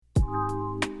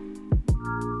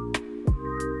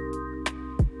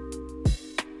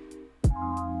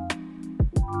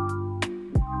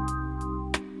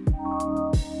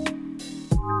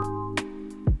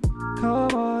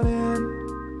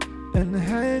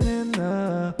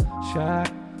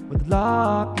chat with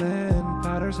Lachlan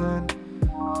Patterson.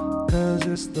 Cause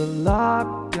it's the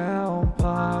Lockdown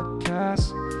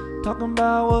Podcast. Talking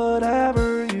about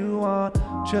whatever you want.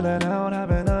 Chilling out,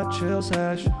 having a chill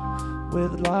sesh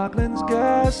with Lachlan's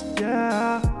guest,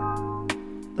 yeah.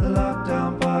 The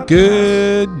Lockdown Podcast.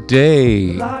 Good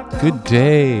day. Good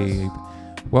day.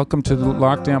 Podcast. Welcome to the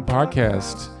Lockdown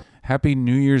Podcast. Happy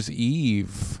New Year's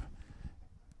Eve.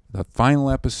 The final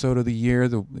episode of the year.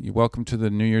 Welcome to the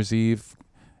New Year's Eve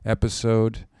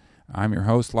episode. I'm your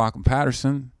host, Lachlan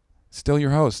Patterson. Still your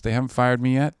host. They haven't fired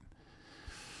me yet.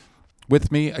 With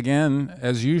me again,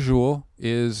 as usual,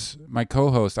 is my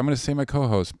co-host. I'm going to say my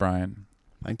co-host, Brian.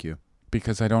 Thank you.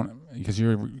 Because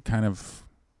you're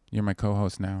my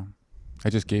co-host now. I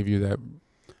just gave you that.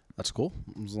 That's cool.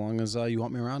 As long as you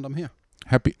want me around, I'm here.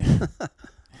 Happy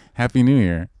New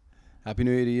Year. Happy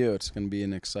New Year to you. It's going to be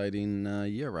an exciting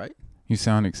year, right? You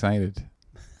sound excited.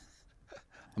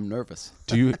 I'm nervous.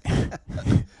 Do you?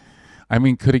 I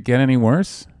mean, could it get any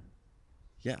worse?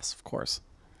 Yes, of course.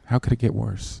 How could it get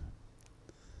worse?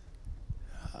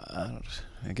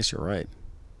 I guess you're right.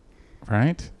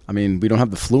 Right? I mean, we don't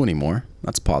have the flu anymore.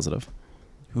 That's positive.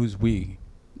 Who's we?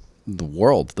 The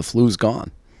world. The flu's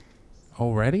gone.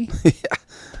 Already? Yeah.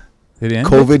 It ended?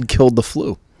 COVID killed the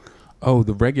flu. Oh,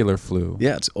 the regular flu.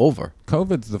 Yeah, it's over.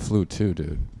 COVID's the flu too,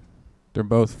 dude. They're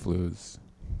both flus.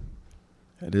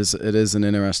 It is an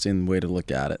interesting way to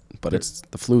look at it, but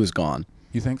the flu is gone.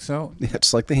 You think so? Yeah,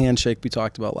 it's like the handshake we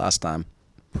talked about last time.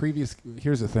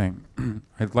 Here's the thing.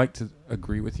 I'd like to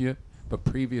agree with you, but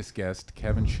previous guest,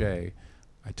 Kevin Shea,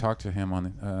 I talked to him on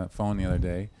the phone the other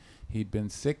day. He'd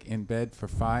been sick in bed for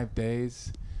 5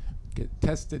 days,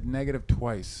 tested negative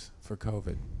twice for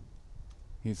COVID.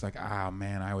 He's like,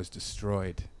 man, I was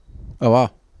destroyed. Oh, wow.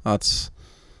 That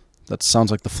sounds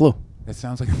like the flu. That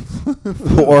sounds like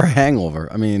Or a hangover.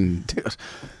 I mean, dude.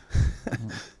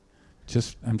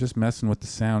 I'm just messing with the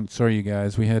sound. Sorry, you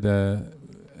guys. We had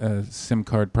SIM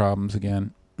card problems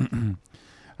again.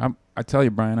 I tell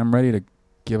you, Brian, I'm ready to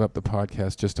give up the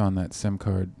podcast just on that SIM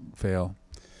card fail.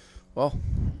 Well,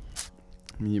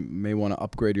 you may want to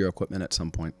upgrade your equipment at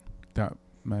some point. That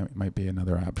might be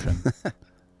another option.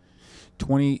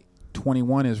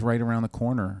 2021 is right around the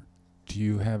corner. Do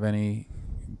you have any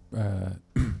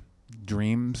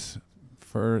dreams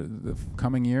for the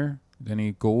coming year?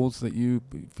 Any goals that you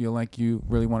feel like you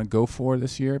really want to go for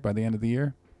this year by the end of the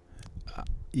year?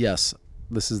 Yes,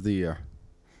 this is the year.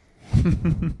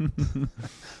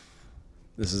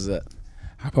 This is it.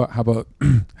 How about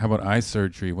eye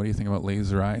surgery? What do you think about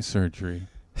laser eye surgery?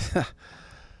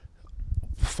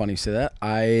 Funny you say that.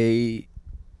 I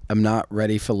am not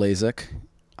ready for LASIK.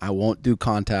 I won't do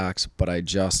contacts, but I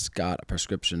just got a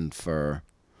prescription for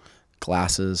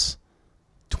glasses,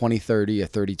 20/30 or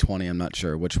 30/20. I'm not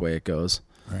sure which way it goes.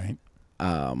 Right.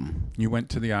 You went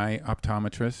to the eye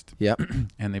optometrist. Yep.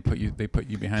 And they put you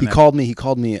behind. He called me.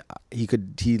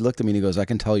 He looked at me and he goes, "I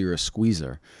can tell you're a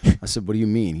squeezer." I said, "What do you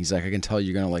mean?" He's like, "I can tell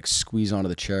you're gonna like squeeze onto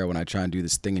the chair when I try and do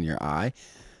this thing in your eye."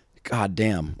 God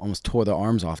damn! Almost tore the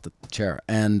arms off the chair.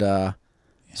 And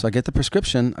so I get the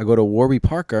prescription. I go to Warby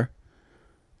Parker.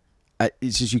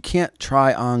 It's just you can't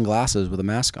try on glasses with a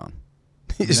mask on.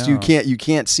 You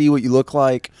can't see what you look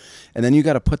like, and then you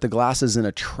got to put the glasses in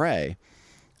a tray.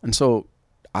 And so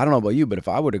I don't know about you, but if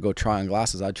I were to go try on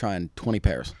glasses, I'd try on 20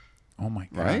 pairs. Oh my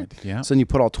God! Right? Yeah. So then you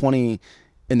put all 20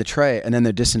 in the tray, and then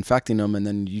they're disinfecting them, and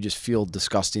then you just feel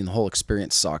disgusting. The whole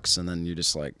experience sucks, and then you're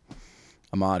just like,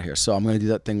 I'm out of here. So I'm going to do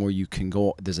that thing where you can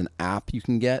go. There's an app you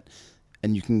can get,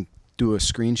 and you can do a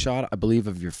screenshot, I believe,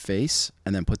 of your face,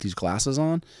 and then put these glasses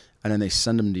on, and then they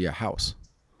send them to your house.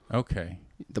 Okay.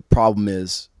 The problem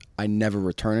is I never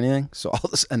return anything, so I'll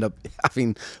just end up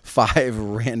having 5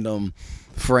 random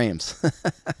frames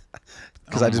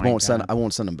because I won't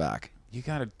send them back. You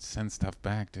gotta send stuff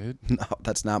back, dude. No,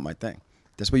 that's not my thing.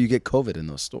 That's where you get COVID in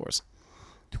those stores.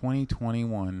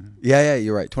 2021. Yeah,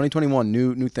 you're right. 2021,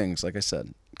 new things, like I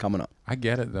said, coming up. I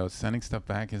get it though. Sending stuff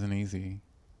back isn't easy.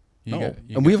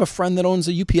 We have a friend that owns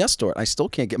a UPS store. I still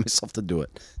can't get myself to do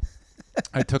it.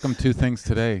 I took him 2 things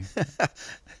today.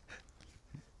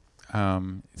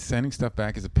 Sending stuff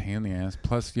back is a pain in the ass.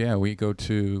 Plus, yeah, we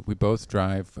both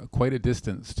drive quite a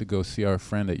distance to go see our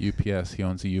friend at UPS. He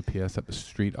owns a UPS up the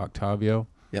street, Octavio.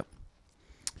 Yep.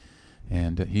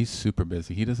 And he's super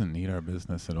busy. He doesn't need our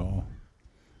business at all.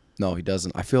 No, he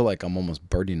doesn't. I feel like I'm almost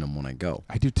burdening him when I go.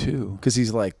 I do too. Because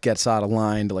he's like, gets out of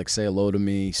line to like say hello to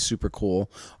me. Super cool.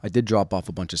 I did drop off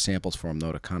a bunch of samples for him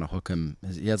though to kind of hook him.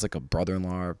 He has like a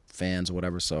brother-in-law, fans or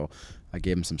whatever. So I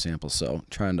gave him some samples. So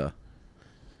trying to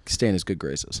stay in his good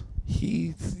graces.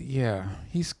 He's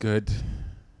good.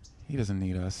 He doesn't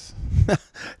need us.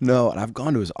 No, and I've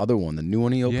gone to his other one, the new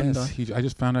one he opened. Yes, I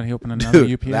just found out he opened another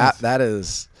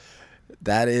UPS.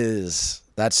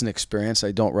 That's an experience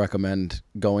I don't recommend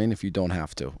going if you don't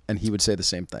have to. And he would say the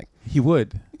same thing. He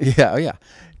would. Yeah, oh yeah.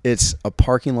 It's a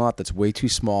parking lot that's way too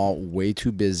small, way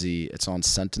too busy. It's on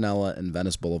Centinela and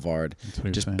Venice Boulevard.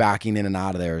 Just backing in and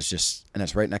out of there is just, and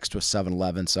it's right next to a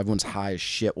 7-Eleven, so everyone's high as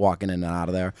shit walking in and out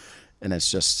of there. And it's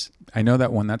just... I know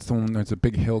that one. That's the one. There's a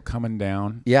big hill coming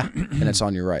down. Yeah, and it's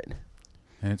on your right.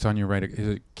 And it's on your right. Is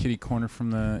it kitty corner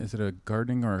from the... Is it a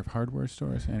gardening or a hardware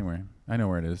store? Anyway, I know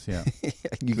where it is, yeah.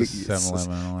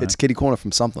 7-Eleven and all that. It's kitty corner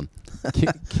from something.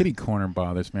 Kitty corner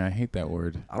bothers me. I hate that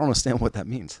word. I don't understand what that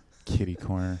means. Kitty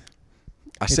corner.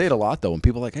 I say it a lot, though. When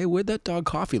people are like, hey, where'd that dog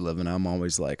Coffee live? And I'm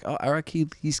always like, oh, Eric, he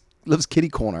lives kitty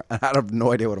corner. And I have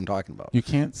no idea what I'm talking about. You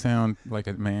can't sound like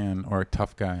a man or a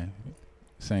tough guy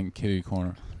saying kitty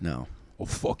corner. No. I'll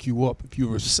fuck you up if you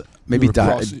were... Maybe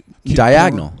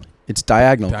diagonal. Corner. It's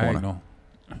diagonal corner.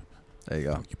 There you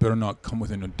go. You better not come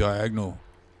within a diagonal.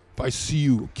 If I see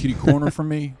you kitty corner from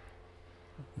me,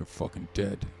 you're fucking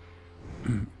dead.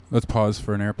 Let's pause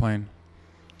for an airplane.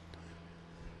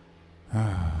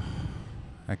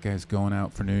 That guy's going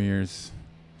out for New Year's.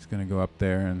 He's going to go up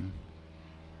there and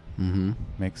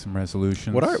make some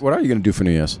resolutions. What are you going to do for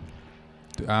New Year's?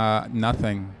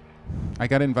 Nothing. I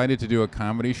got invited to do a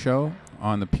comedy show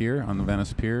on the pier, on the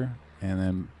Venice Pier, and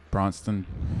then Bronston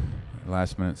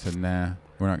last minute said, nah,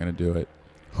 we're not going to do it.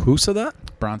 Who said that?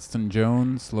 Bronston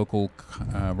Jones, local,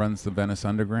 runs the Venice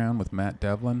Underground with Matt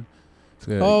Devlin.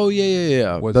 Oh,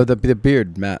 yeah. The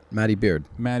Beard, Matty Beard.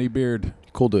 Matty Beard.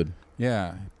 Cool dude.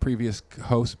 Yeah, previous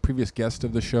guest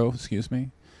of the show, excuse me.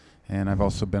 And I've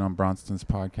also been on Bronston's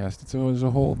podcast. It was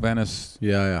a whole Venice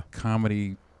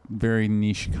comedy, very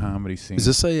niche comedy scene. Is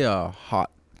this a hot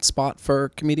spot for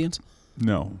comedians?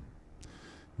 No.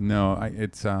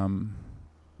 It's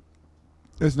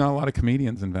there's not a lot of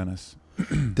comedians in Venice.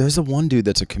 There's a one dude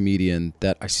that's a comedian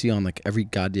that I see on like every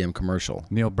goddamn commercial.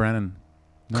 Neil Brennan.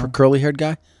 No? Curly-haired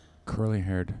guy?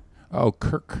 Curly-haired. Oh,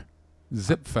 Kirk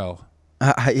Zipfel.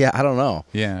 Yeah, I don't know.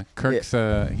 Yeah, Kirk's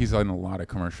he's on a lot of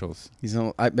commercials. He's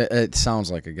on. It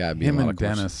sounds like a guy being him on a and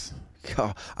Dennis.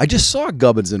 God, I just saw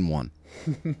Gubbins in one.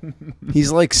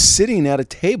 He's like sitting at a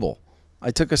table. I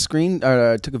took a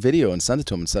video and sent it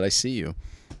to him and said, "I see you."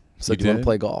 So do you want to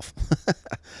play golf?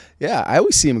 Yeah, I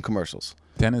always see him in commercials.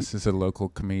 Dennis is a local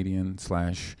comedian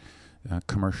 /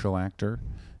 commercial actor,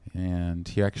 and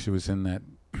he actually was in that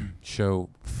show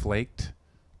Flaked,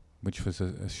 which was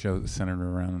a show that centered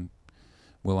around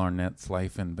Will Arnett's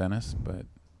life in Venice. But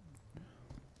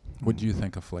what do you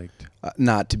think of Flaked?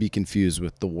 Not to be confused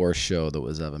with the worst show that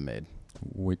was ever made.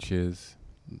 Which is?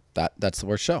 That's the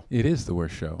worst show. It is the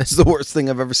worst show. It's the worst thing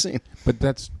I've ever seen. But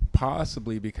that's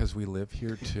possibly because we live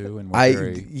here too, and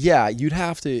we're you'd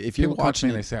have to if you're watching.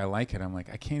 Me and they say I like it. I'm like,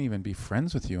 I can't even be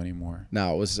friends with you anymore.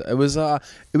 No, it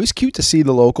was cute to see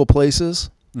the local places,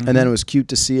 and then it was cute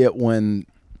to see it when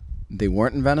they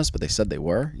weren't in Venice, but they said they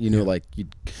were.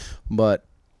 But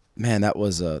man, that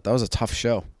was a tough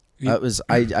show. That was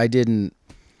I didn't.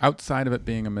 Outside of it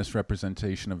being a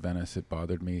misrepresentation of Venice, it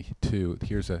bothered me too.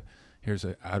 Here's a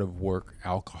out of work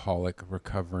alcoholic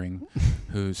recovering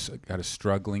who's got a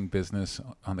struggling business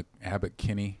on the Abbot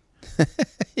Kinney.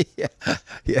 yeah,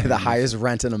 the highest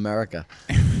rent in America.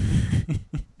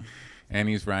 And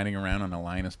he's riding around on a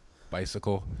Linus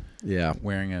bicycle. Yeah,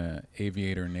 wearing a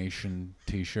Aviator Nation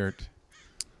T-shirt.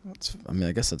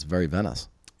 I guess that's very Venice.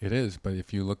 It is, but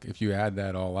if you add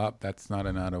that all up, that's not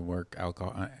an out of work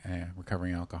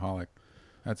recovering alcoholic.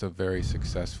 That's a very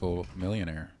successful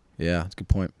millionaire. Yeah, that's a good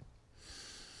point.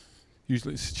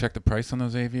 Usually check the price on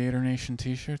those Aviator Nation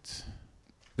T-shirts.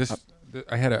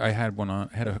 I had one on.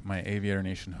 Had my Aviator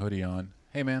Nation hoodie on.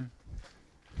 Hey man,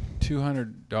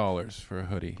 $200 for a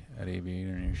hoodie at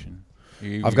Aviator Nation.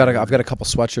 I've got a couple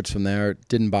sweatshirts from there.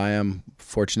 Didn't buy them.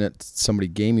 Fortunate somebody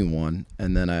gave me one,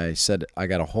 and then I said I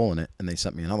got a hole in it, and they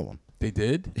sent me another one. They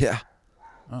did? Yeah.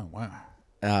 Oh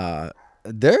wow.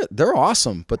 They're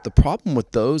awesome, but the problem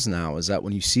with those now is that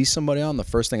when you see somebody on, the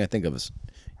first thing I think of is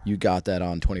you got that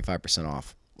on 25%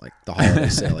 off, like the holiday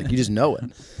sale. Like you just know it.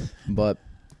 But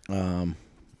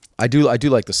I do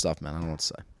like the stuff, man. I don't know what to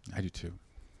say. I do too.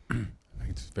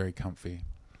 It's very comfy.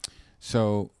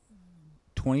 So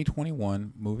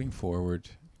 2021, moving forward,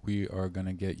 we are going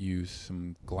to get you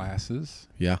some glasses.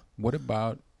 Yeah. What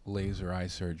about laser eye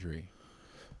surgery?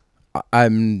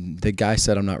 The guy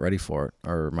said I'm not ready for it,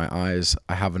 or my eyes.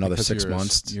 I have another because 6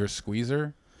 months. You're a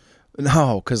squeezer?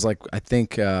 No, because I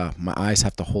think my eyes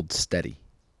have to hold steady.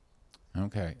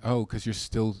 Okay. Oh, because you're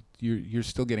still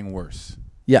getting worse.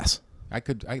 Yes.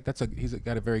 He's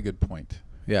got a very good point.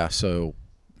 Yeah. So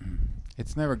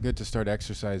It's never good to start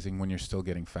exercising when you're still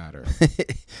getting fatter.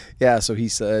 Yeah, so he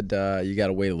said you got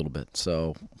to wait a little bit.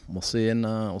 So we'll see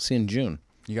in June.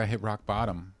 You got to hit rock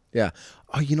bottom. Yeah.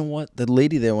 Oh, you know what? The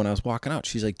lady there when I was walking out,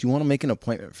 she's like, "Do you want to make an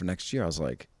appointment for next year?" I was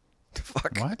like,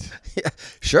 "Fuck." What? Yeah,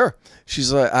 sure.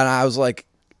 She's like, and I was like,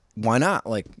 "Why not?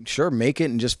 Like, sure, make it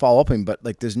and just follow up with me." But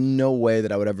like, there's no way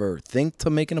that I would ever think to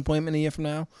make an appointment a year from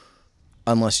now,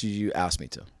 unless you ask me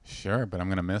to. Sure, but I'm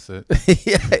going to miss it.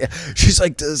 Yeah. She's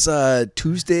like, "Does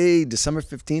Tuesday, December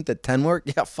 15th at 10 work?"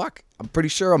 Yeah, fuck. I'm pretty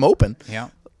sure I'm open. Yeah.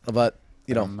 But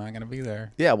you know, I'm not going to be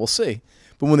there. yeah, we'll see.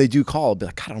 But when they do call, I'll be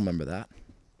like, "I don't remember that."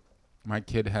 My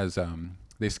kid has,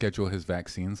 they schedule his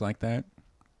vaccines like that.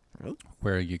 Really?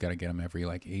 Where you got to get them every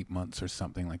like 8 months or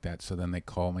something like that. So then they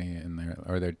call me and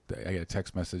I get a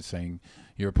text message saying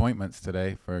your appointment's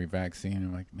today for your vaccine. And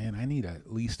I'm like, man, I need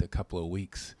at least a couple of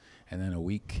weeks, and then a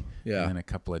week, Yeah. and then a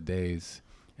couple of days,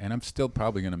 and I'm still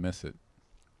probably gonna miss it.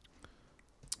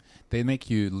 They make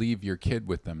you leave your kid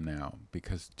with them now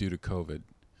because due to COVID.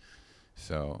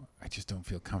 So I just don't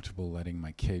feel comfortable letting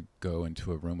my kid go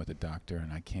into a room with a doctor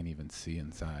and I can't even see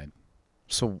inside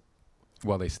So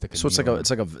while they stick a it's needle in. it's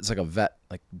like a vet.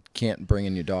 Like, you can't bring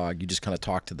in your dog. You just kind of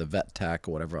talk to the vet tech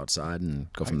or whatever outside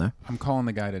and go from there. I'm calling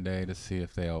the guy today to see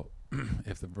if they'll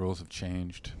if the rules have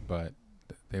changed, but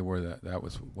they were that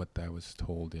was what I was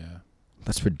told. Yeah,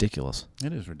 That's ridiculous.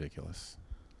 it is ridiculous.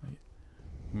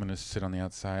 I'm gonna sit on the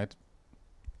outside.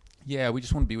 Yeah, we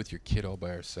just want to be with your kid all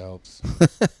by ourselves.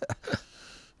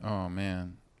 Oh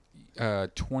man,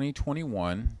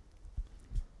 2021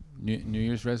 New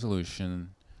Year's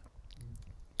resolution: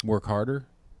 work harder.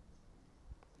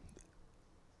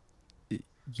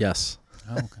 Yes.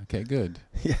 Oh, okay, good.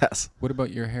 Yes. What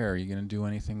about your hair? Are you gonna do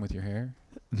anything with your hair?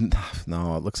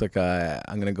 No, it looks like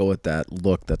I'm gonna go with that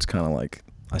look. That's kind of like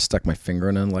I stuck my finger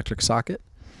in an electric socket.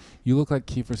 You look like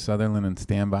Kiefer Sutherland in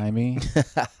Stand By Me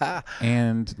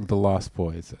and The Lost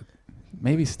Boys.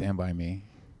 Maybe Stand By Me.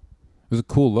 It was a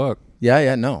cool look.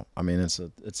 Yeah, no. I mean, it's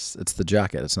the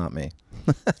jacket. It's not me.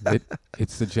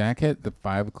 It's the jacket,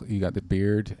 you got the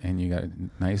beard, and you got a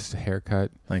nice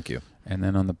haircut. Thank you. And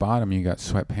then on the bottom, you got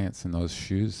sweatpants and those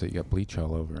shoes that you got bleach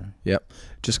all over. Yep.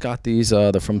 Just got these.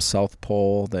 They're from South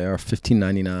Pole. They are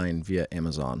 $15.99 via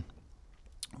Amazon.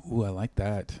 Ooh, I like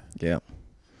that. Yeah.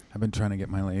 I've been trying to get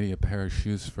my lady a pair of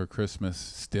shoes for Christmas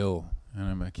still, and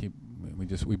I'm gonna keep.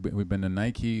 We've been to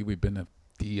Nike, we've been to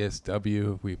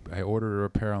DSW. I ordered her a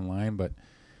pair online, but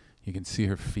you can see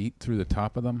her feet through the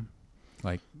top of them,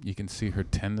 like you can see her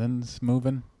tendons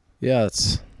moving. Yeah,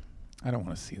 it's I don't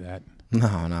want to see that.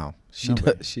 no.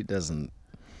 Nobody. She doesn't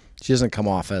come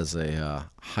off as a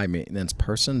high maintenance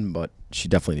person, but she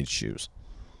definitely needs shoes.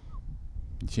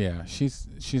 Yeah, she's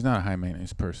not a high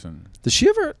maintenance person. Does she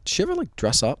ever like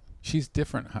dress up? She's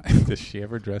different. Does she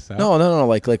ever dress up? No.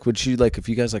 Like would she, like, if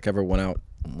you guys like ever went out,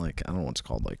 like, I don't know what it's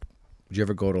called, like, would you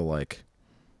ever go to like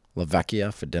La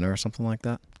Vecchia for dinner or something like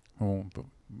that? Oh, but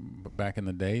back in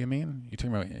the day, you mean? You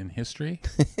talking about in history?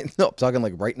 No, I'm talking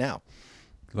like right now.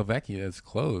 La Vecchia is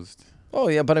closed. Oh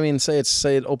yeah, but I mean, say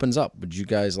it opens up. Would you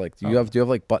guys like? Do you have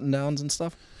like button downs and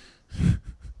stuff?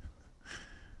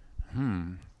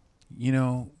 You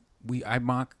know, I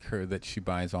mock her that she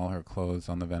buys all her clothes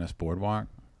on the Venice Boardwalk.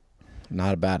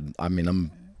 Not bad. I mean,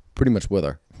 I'm pretty much with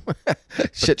her.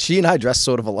 Shit, she and I dress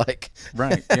sort of alike.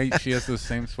 Right. Yeah, she has those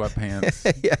same sweatpants.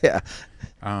 Yeah.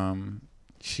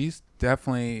 She's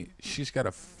got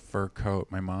a fur coat.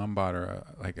 My mom bought her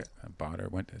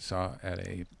saw at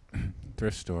a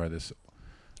thrift store this,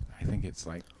 I think it's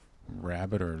like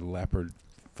rabbit or leopard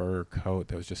fur coat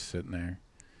that was just sitting there.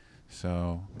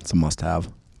 So It's a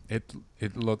must-have. it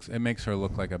makes her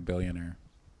look like a billionaire.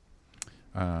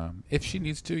 If she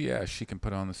needs to, yeah, she can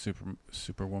put on the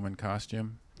Superwoman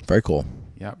costume. Very cool.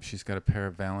 Yep, she's got a pair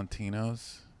of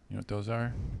Valentinos. You know what those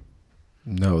are?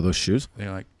 No, those shoes. They're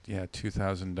like, yeah,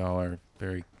 $2,000,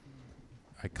 very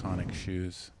iconic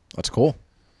shoes. That's cool.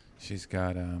 She's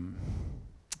got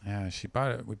she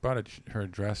bought it. We bought her a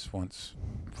dress once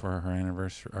for her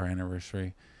anniversary. Our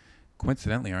anniversary.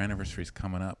 Coincidentally, our anniversary is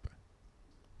coming up.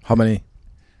 How many?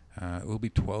 It will be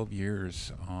 12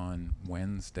 years on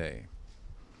Wednesday.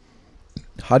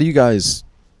 How did it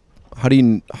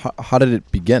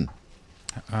begin?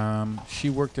 She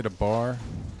worked at a bar.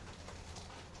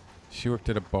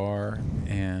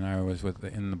 And I was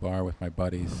in the bar with my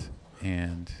buddies.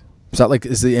 And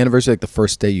Is the anniversary like the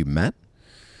first day you met?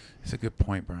 it's a good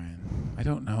point, Brian. I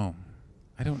don't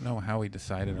know how we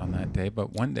decided on that day,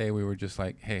 but one day we were just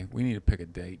like, hey, we need to pick a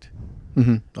date.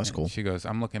 Mm-hmm. That's And cool. She goes,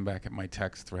 I'm looking back at my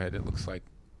text thread. It looks like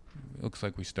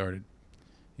we started,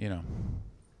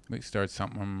 we started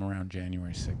something around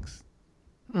January 6th.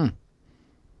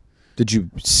 Did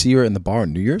you see her in the bar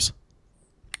on New Year's?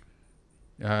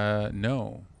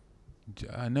 No.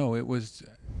 No, it was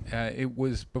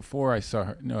before I saw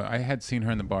her. No, I had seen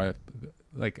her in the bar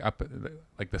like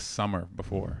the summer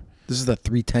before. This is the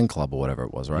 310 Club or whatever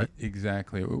it was, right?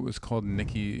 Exactly. It was called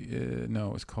Nikki. No,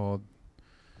 it was called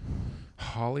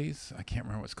Holly's. I can't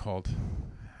remember what it's called.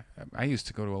 I used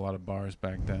to go to a lot of bars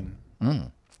back then. I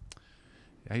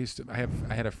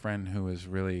had a friend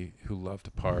who loved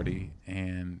to party,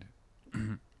 and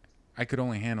I could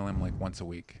only handle him like once a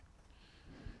week.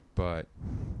 But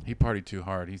he partied too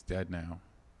hard. He's dead now.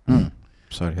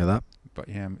 Sorry to hear that. But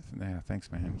yeah,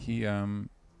 thanks, man. He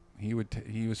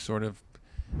was sort of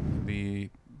the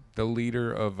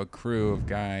leader of a crew of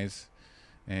guys,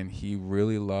 and he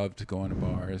really loved going to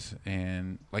bars,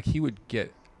 and like he would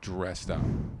get dressed up.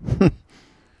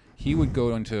 He would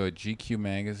go into a GQ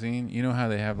magazine. You know how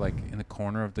they have like in the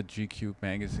corner of the GQ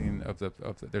magazine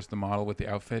there's the model with the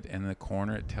outfit, and in the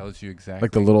corner it tells you exactly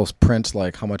Like the little prints,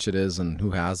 like how much it is and who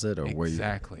has it or where you.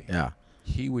 Exactly. Yeah.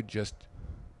 He would just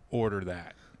order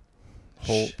that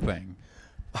whole thing.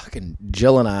 Fucking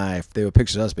Jill and I, if they were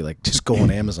pictures of us, be like, just go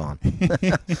on Amazon.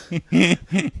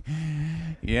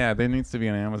 Yeah, there needs to be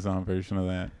an Amazon version of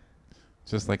that.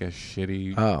 Just like a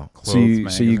shitty. Oh,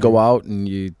 clothes so you go out and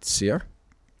you see her?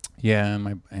 Yeah,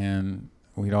 and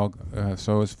we'd all.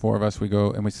 So it was four of us. We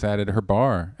go and we sat at her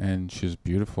bar, and she was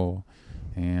beautiful,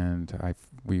 and I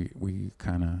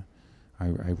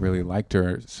really liked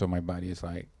her. So my buddy is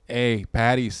like, "Hey,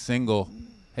 Patty's single.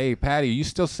 Hey, Patty, you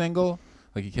still single?"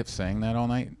 Like he kept saying that all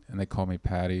night, and they called me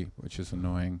Patty, which is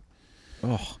annoying.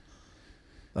 Oh,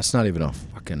 that's not even a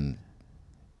fucking.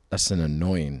 That's an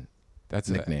annoying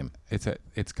nickname. It's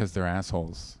because they're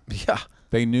assholes. Yeah.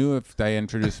 They knew if they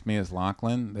introduced me as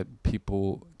Lachlan that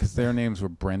people, because their names were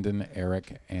Brendan,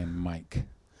 Eric, and Mike.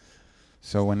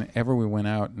 So whenever we went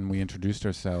out and we introduced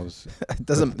ourselves, it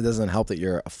doesn't help that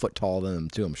you're a foot taller than them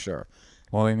too, I'm sure.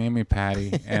 Well, they named me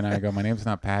Patty, and I go, my name's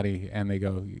not Patty, and they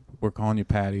go, we're calling you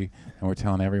Patty, and we're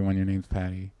telling everyone your name's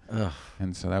Patty. Ugh.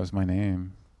 And so that was my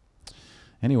name.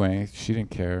 Anyway, she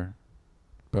didn't care,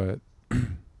 but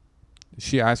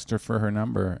she asked her for her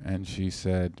number, and she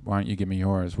said, why don't you give me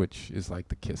yours, which is like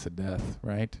the kiss of death,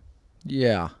 right?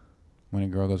 Yeah. When a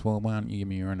girl goes, well, why don't you give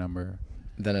me your number?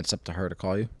 Then it's up to her to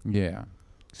call you? Yeah.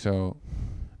 So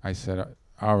I said,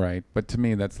 all right. But to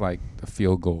me, that's like a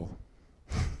field goal,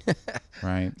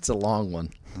 right? It's a long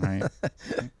one. Right?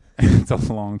 It's a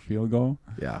long field goal.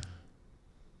 Yeah.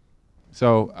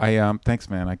 So I, thanks,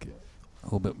 man. A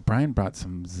little bit. Brian brought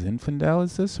some Zinfandel,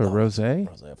 is this, or rosé?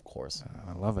 Rosé, of course.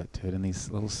 I love it, dude. In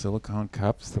these little silicone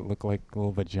cups that look like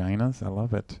little vaginas. I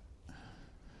love it.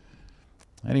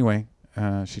 Anyway,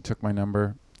 she took my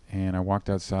number, and I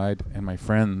walked outside, and my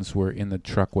friends were in the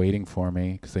truck waiting for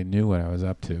me because they knew what I was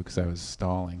up to because I was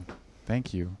stalling.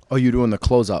 Thank you. Oh, you're doing the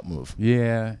closeout move.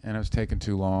 Yeah, and I was taking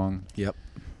too long. Yep.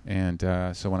 And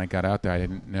so when I got out there, I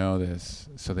didn't know this.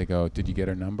 So they go, did you get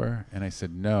her number? And I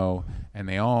said, no. And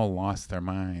they all lost their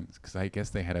minds because I guess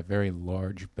they had a very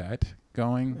large bet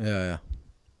going. Yeah.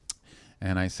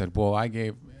 And I said, well, I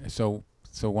gave – so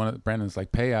one of Brendan's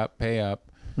like, pay up.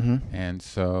 Mm-hmm. And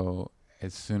so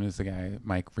as soon as the guy,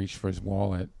 Mike, reached for his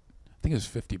wallet, I think it was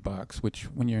 $50, which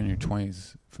when you're in your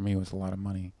 20s, for me, was a lot of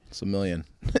money. It's $1 million.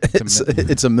 It's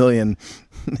 $1 million.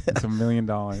 It's $1 million.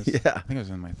 Yeah. I think I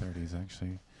was in my 30s,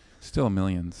 actually. Still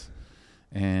millions.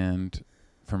 And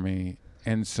for me.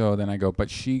 And so then I go, but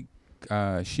she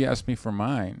asked me for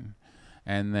mine.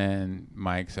 And then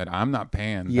Mike said, I'm not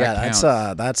paying. Yeah,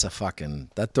 that that's a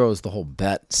fucking, that throws the whole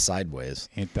bet sideways.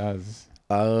 It does.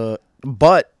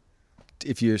 But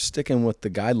if you're sticking with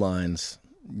the guidelines,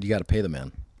 you got to pay the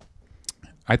man.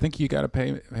 I think you got to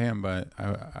pay him, but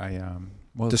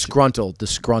well, disgruntled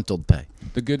pay.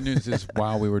 The good news is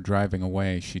while we were driving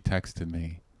away, she texted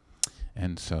me.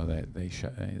 And so that they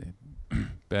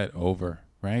bet over,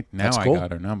 right? Now That's cool. I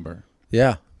got her number.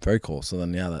 Yeah, very cool. So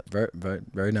then, yeah, that very, very,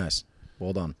 very nice.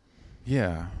 Well done.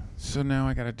 Yeah. So now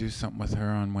I got to do something with her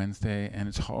on Wednesday, and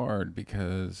it's hard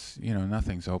because,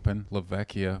 nothing's open. La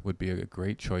Vecchia would be a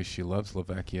great choice. She loves La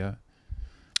Vecchia.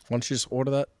 Why don't you just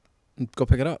order that and go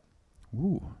pick it up?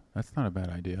 Ooh, that's not a bad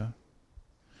idea.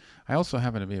 I also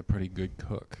happen to be a pretty good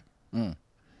cook, and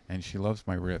she loves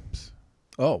my ribs.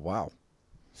 Oh, wow.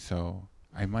 So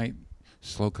I might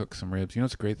slow cook some ribs.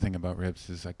 What's a great thing about ribs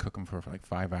is I cook them for like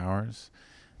 5 hours,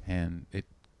 and it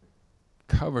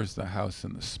covers the house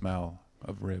in the smell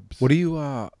of ribs. What do you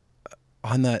on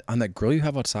that grill you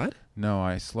have outside? No,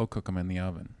 I slow cook them in the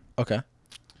oven. Okay.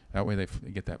 That way they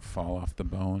get that fall off the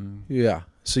bone. Yeah.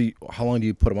 So how long do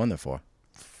you put them on there for?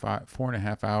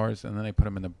 4.5 hours, and then I put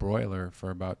them in the broiler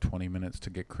for about 20 minutes to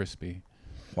get crispy.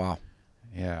 Wow.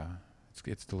 Yeah,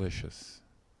 it's delicious.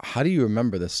 How do you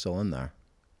remember this still in there?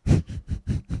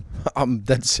 I'm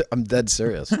dead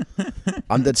serious.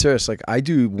 I'm dead serious. Like, I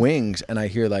do wings and I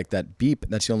hear like that beep.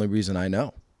 And that's the only reason I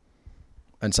know.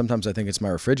 And sometimes I think it's my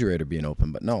refrigerator being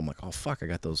open, but no, I'm like, oh fuck, I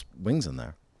got those wings in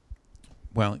there.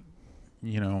 Well,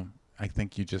 I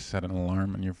think you just set an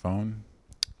alarm on your phone.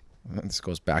 This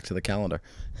goes back to the calendar.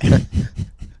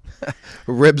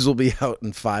 Ribs will be out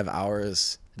in 5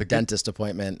 hours. The dentist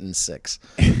appointment in 6.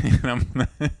 And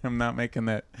I'm not making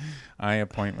that eye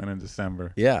appointment in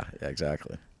December. Yeah,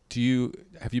 exactly.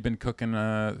 Have you been cooking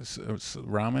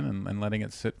ramen and letting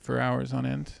it sit for hours on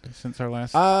end since our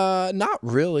last? Not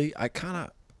really. I've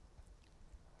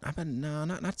been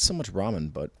not so much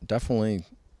ramen, but definitely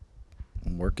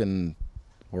working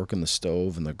the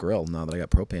stove and the grill now that I got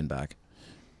propane back.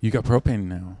 You got propane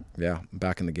now. Yeah, I'm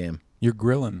back in the game. You're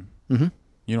grilling. Mm-hmm.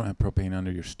 You don't have propane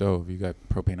under your stove. You got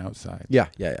propane outside. Yeah.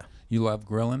 You love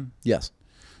grilling? Yes.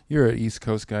 You're an East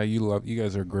Coast guy. You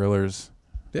guys are grillers.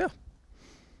 Yeah.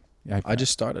 I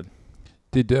just started.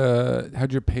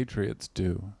 How'd your Patriots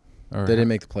do? They didn't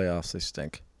make the playoffs. They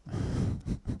stink.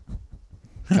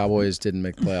 Cowboys didn't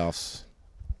make the playoffs,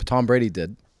 but Tom Brady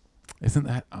did. Isn't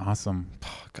that awesome?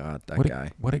 Oh, God, that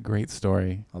guy. What a great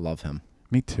story. I love him.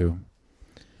 Me too.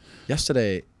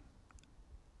 Yesterday,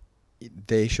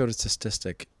 they showed a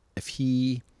statistic. If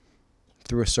he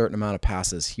threw a certain amount of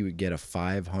passes, he would get a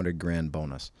 $500,000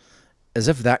 bonus. As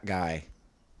if that guy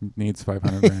needs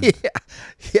 $500,000.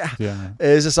 Yeah.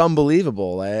 It's just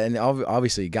unbelievable. And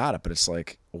obviously he got it, but it's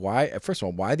like, why? First of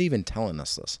all, why are they even telling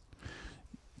us this?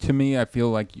 To me, I feel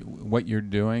like what you're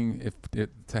doing,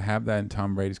 to have that in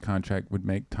Tom Brady's contract, would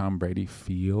make Tom Brady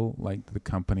feel like the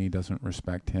company doesn't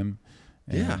respect him.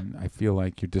 And I feel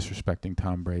like you're disrespecting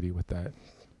Tom Brady with that.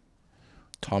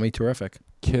 Tommy terrific.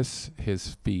 Kiss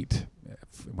his feet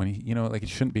when he, like, it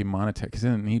shouldn't be monetary because he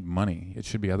doesn't need money. It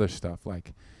should be other stuff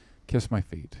like kiss my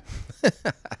feet.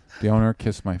 The owner,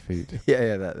 kiss my feet.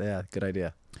 Yeah, good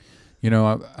idea.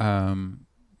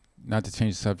 Not to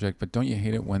change the subject, but don't you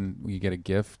hate it when you get a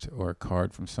gift or a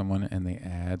card from someone and they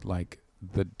add like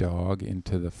the dog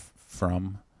into the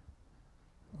from?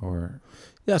 Or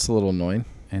yeah, it's a little annoying.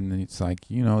 And then it's like,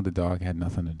 the dog had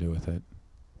nothing to do with it.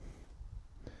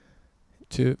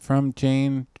 From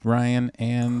Jane, Ryan,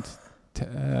 and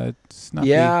Snuffy.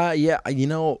 Yeah.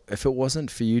 If it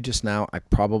wasn't for you just now, I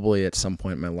probably at some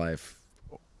point in my life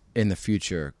in the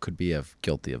future could be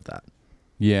guilty of that.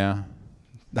 Yeah.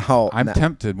 I'm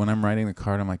tempted when I'm writing the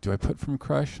card. I'm like, do I put from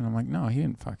Crush? And I'm like, no, he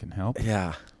didn't fucking help.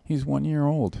 Yeah. He's 1 year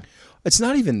old. It's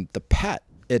not even the pet.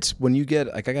 It's when you get,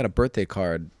 like, I got a birthday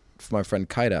card from my friend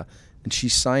Kaida, and she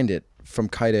signed it from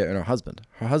Kaida and her husband.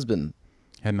 Her husband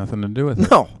had nothing to do with it.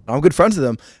 No, I'm good friends with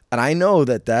him, and I know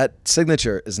that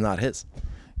signature is not his.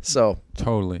 So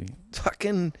totally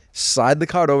fucking slide the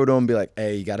card over to him and be like,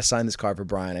 hey, you got to sign this card for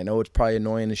Brian. I know it's probably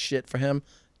annoying as shit for him.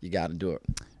 You got to do it.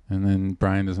 And then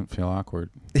Brian doesn't feel awkward.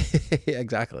 Yeah,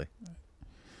 exactly.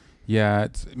 Yeah,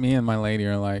 it's me and my lady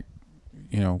are like,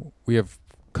 we have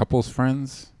couples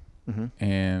friends,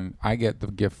 and I get the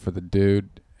gift for the dude,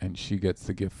 and she gets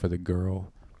the gift for the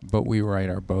girl. But we write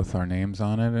both our names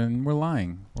on it, and we're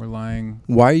lying.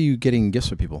 Why are you getting gifts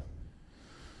for people?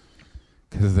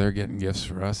 Because they're getting gifts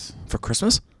for us. For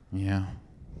Christmas? Yeah.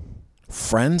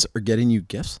 Friends are getting you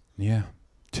gifts? Yeah.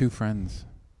 2 friends.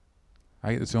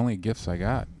 It's the only gifts I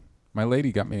got. My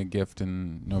lady got me a gift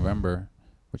in November,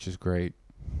 which is great.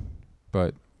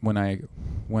 But when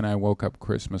I woke up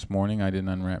Christmas morning, I didn't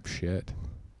unwrap shit.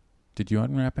 Did you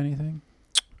unwrap anything?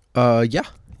 Yeah.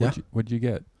 What'd you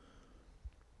get?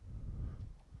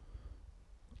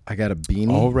 I got a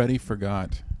beanie. Already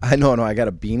forgot. I got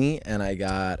a beanie and I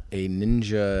got a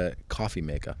Ninja coffee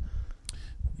maker.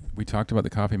 We talked about the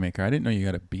coffee maker. I didn't know you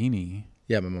got a beanie.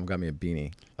 Yeah, my mom got me a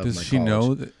beanie. Does she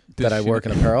know that I work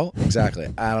in apparel?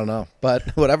 Exactly. I don't know.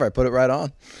 But whatever, I put it right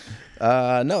on.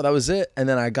 No, that was it. And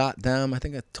then I got them, I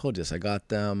think I told you this, I got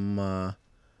them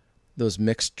those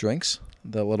mixed drinks,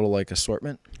 the little like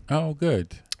assortment. Oh,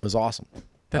 good. It was awesome.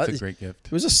 That's a great gift.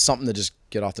 It was just something to just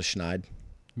get off the schneid.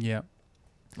 Yeah.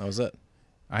 That was it.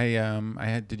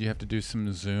 Did you have to do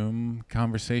some Zoom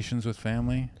conversations with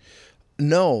family?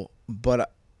 No,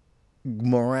 but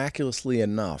miraculously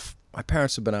enough, my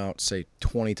parents have been out, say,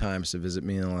 20 times to visit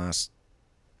me in the last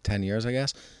 10 years, I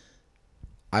guess.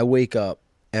 I wake up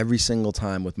every single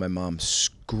time with my mom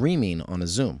screaming on a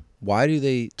Zoom. Why do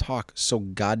they talk so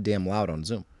goddamn loud on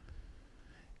Zoom?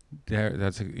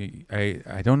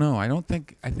 I don't know.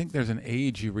 I think there's an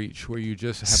age you reach where you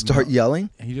just start yelling.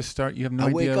 You have no idea. I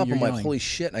wake up, you're I'm like, yelling. holy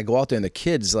shit! And I go out there, and the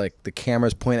kids, like, the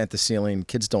cameras point at the ceiling.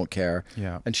 Kids don't care.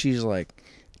 Yeah. And she's like,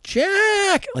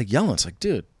 Jack, like yelling. It's like,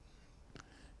 dude, I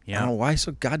Yeah. don't know why he's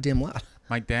so goddamn loud.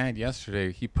 My dad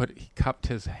yesterday, he cupped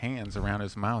his hands around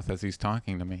his mouth as he's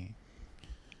talking to me.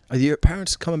 Are your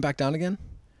parents coming back down again?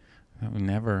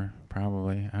 Never,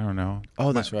 probably. I don't know.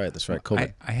 Oh, that's right. That's right.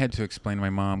 COVID. I had to explain to my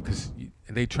mom because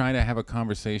they try to have a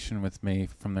conversation with me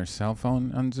from their cell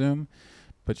phone on Zoom,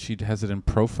 but she has it in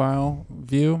profile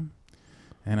view,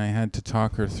 and I had to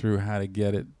talk her through how to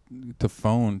get the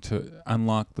phone to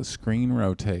unlock the screen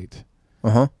rotate.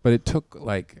 Uh-huh. But it took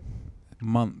like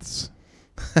months.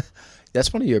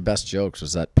 That's one of your best jokes,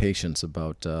 was that patience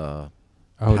about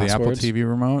Oh, the Apple passwords? TV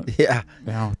remote? Yeah.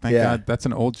 Oh, thank Yeah. God. That's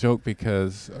an old joke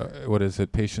because, what is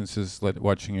it? Patience is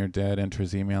watching your dad enter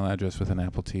his email address with an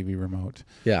Apple TV remote.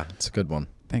 Yeah, it's a good one.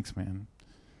 Thanks, man.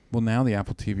 Well, now the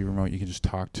Apple TV remote, you can just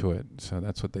talk to it. So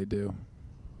that's what they do.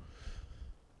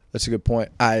 That's a good point.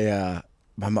 I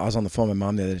was on the phone with my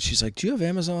mom the other day. She's like, do you have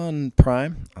Amazon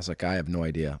Prime? I was like, I have no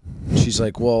idea. She's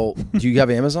like, well, do you have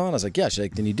Amazon? I was like, yeah. She's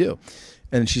like, then you do.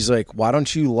 And she's like, why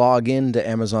don't you log into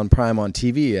Amazon Prime on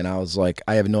TV? And I was like,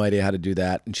 I have no idea how to do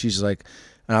that. And she's like,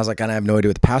 and I was like, and I have no idea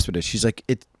what the password is. She's like,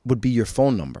 it would be your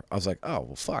phone number. I was like, oh,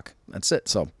 well, fuck. That's it.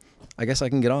 So I guess I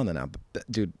can get on there now. But,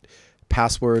 dude,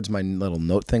 passwords, my little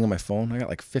note thing on my phone, I got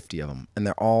like 50 of them. And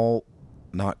they're all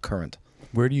not current.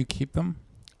 Where do you keep them?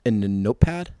 In the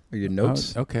notepad or your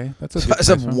notes. Oh, okay. That's a So good I just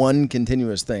have place, huh? one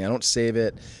continuous thing. I don't save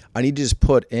it. I need to just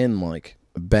put in like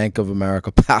a Bank of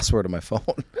America password on my phone.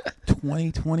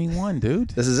 2021, dude.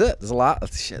 This is it. There's a lot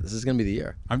of shit. This is going to be the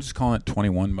year. I'm just calling it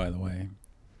 21, by the way.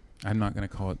 I'm not going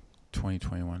to call it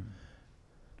 2021.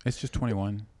 It's just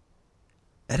 21.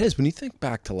 It is. When you think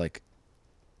back to like,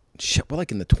 shit, we're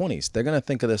like in the 20s. They're going to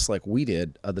think of this like we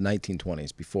did of the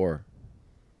 1920s before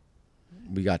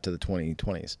we got to the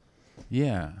 2020s.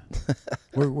 Yeah.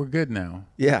 we're good now.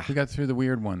 Yeah. We got through the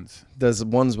weird ones. There's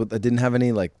ones that didn't have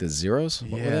any like the zeros.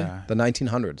 What were they? Yeah. The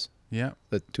 1900s. Yeah.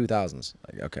 The 2000s.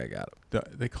 Like, okay, I got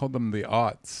it. They called them the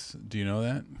aughts. Do you know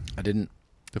that? I didn't.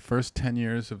 The first 10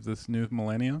 years of this new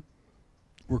millennia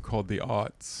were called the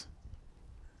aughts.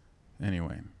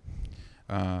 Anyway.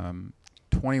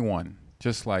 21.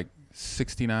 Just like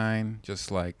 69.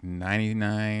 Just like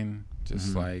 99.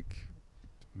 Just like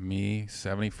me,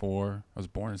 74. I was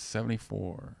born in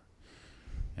 74.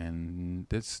 And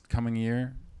this coming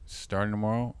year, starting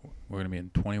tomorrow, we're going to be in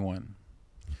 21.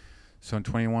 So in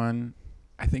 21,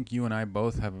 I think you and I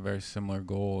both have a very similar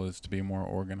goal, is to be more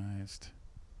organized.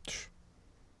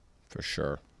 For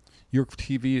sure. Your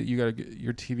TV,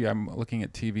 your TV, I'm looking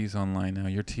at TVs online now.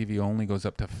 Your TV only goes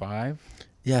up to 5?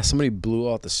 Yeah, somebody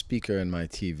blew out the speaker in my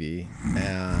TV,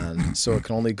 and so it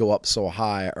can only go up so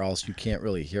high or else you can't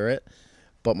really hear it.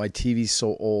 But my TV's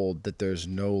so old that there's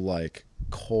no like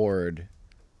cord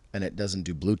and it doesn't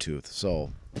do Bluetooth.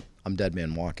 So I'm dead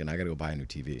man walking. I got to go buy a new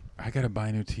TV. I got to buy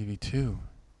a new TV too.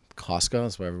 Costco,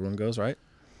 that's where everyone goes, right?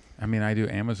 I mean, I do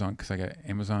Amazon because I got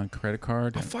Amazon credit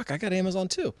card. Oh, fuck, I got Amazon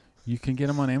too. You can get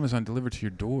them on Amazon delivered to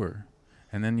your door.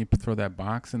 And then you throw that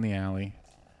box in the alley.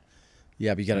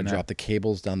 Yeah, but you got to And that- drop the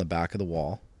cables down the back of the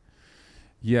wall.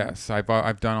 Yes, I've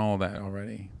done all that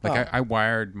already. Like Oh. I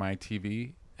wired my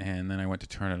TV and then I went to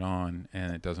turn it on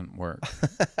and it doesn't work.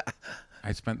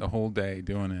 I spent the whole day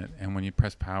doing it, and when you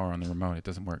press power on the remote, it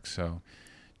doesn't work. So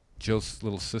Jill's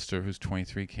little sister, who's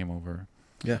 23, came over.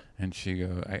 Yeah. And she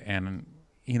goes,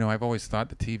 I've always thought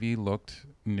the TV looked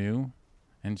new,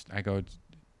 and I go,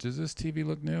 does this TV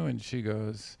look new? And she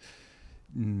goes,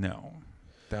 no,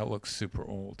 that looks super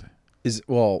old.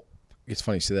 Well, it's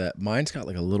funny you say that. Mine's got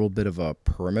like a little bit of a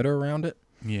perimeter around it.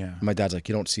 Yeah. My dad's like,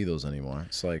 you don't see those anymore.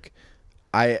 It's like,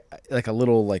 I like a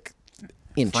little like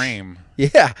inch Frame.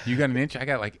 Yeah. You got an inch? I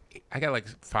got like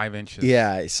 5 inches.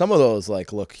 Yeah. Some of those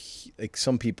like look like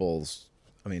some people's.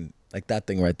 I mean, like that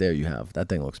thing right there you have. That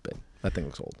thing looks big. That thing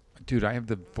looks old. Dude, I have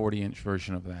the 40-inch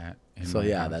version of that. So my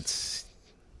yeah, house. that's.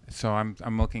 So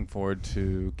I'm looking forward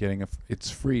to getting it's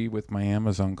free with my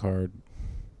Amazon card.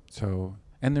 So,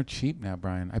 and they're cheap now,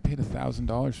 Brian. I paid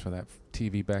 $1,000 for that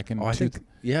TV back in. Oh, I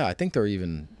think they're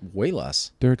even way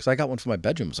less. They're- Because I got one for my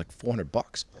bedroom. It was like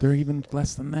 $400. They're even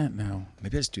less than that now.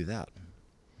 Maybe I just do that.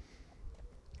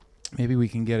 Maybe we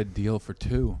can get a deal for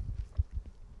 2.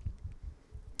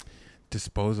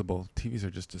 Disposable. TVs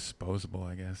are just disposable,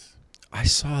 I guess. I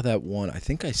saw that one. I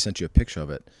think I sent you a picture of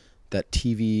it. That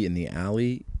TV in the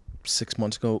alley 6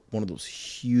 months ago. One of those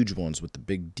huge ones with the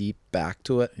big deep back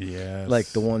to it. Yes. Like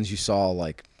the ones you saw,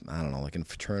 like, I don't know, like in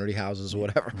fraternity houses or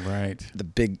whatever. Right. The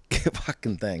big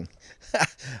fucking thing.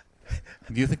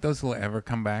 Do you think those will ever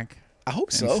come back I hope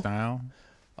in so. style?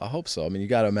 I hope so. I mean, you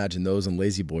got to imagine those and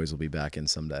Lazy Boys will be back in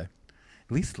someday.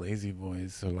 At least Lazy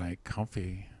Boys are like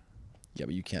comfy. Yeah,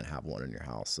 but you can't have one in your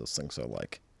house. Those things are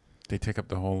like They take up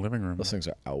the whole living room. Those things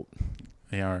are out.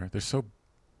 They are. They're so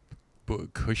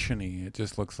cushiony. It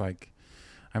just looks like.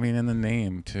 I mean, in the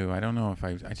name too. I don't know if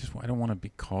I don't want to be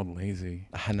called lazy.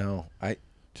 I know. Why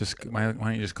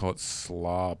don't you just call it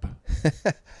slob?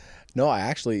 No,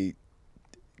 I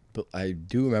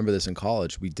do remember this in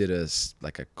college. We did a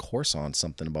course on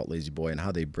something about Lazy Boy and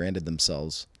how they branded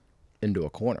themselves into a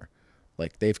corner.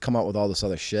 Like, they've come out with all this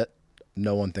other shit.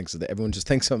 No one thinks of it. Everyone just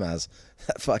thinks of him as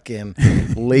that fucking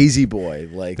Lazy Boy,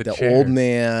 like the old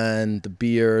man, the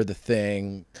beer, the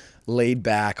thing, laid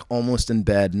back, almost in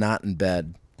bed, not in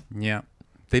bed. Yeah,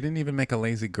 they didn't even make a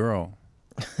lazy girl.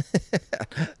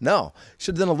 No,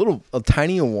 should have done a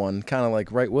tinier one, kind of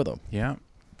like right with him. Yeah,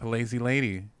 the lazy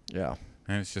lady. Yeah.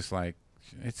 And it's just like,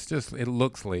 it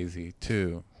looks lazy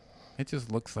too. It just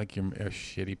looks like you're a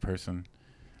shitty person.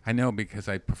 I know, because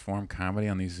I perform comedy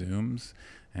on these Zooms,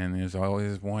 and there's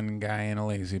always one guy in a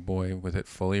lazy boy with it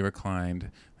fully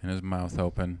reclined and his mouth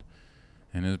open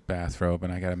in his bathrobe,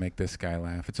 and I got to make this guy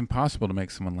laugh. It's impossible to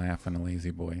make someone laugh in a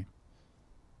lazy boy.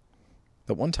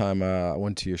 But one time I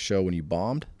went to your show when you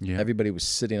bombed. Yeah. Everybody was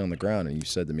sitting on the ground, and you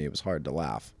said to me it was hard to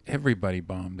laugh. Everybody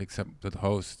bombed except the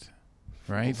host,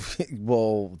 right?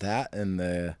 Well, that and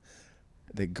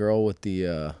the girl with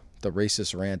the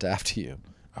racist rant after you.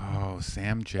 Oh,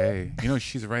 Sam J. You know,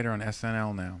 she's a writer on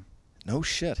SNL now. No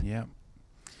shit. Yeah.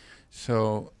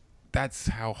 So that's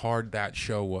how hard that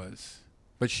show was.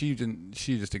 But she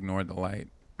just ignored the light.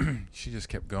 She just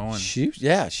kept going. She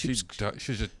was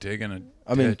just digging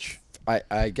a ditch.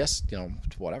 I guess,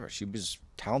 whatever. She was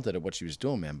talented at what she was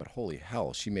doing, man, but holy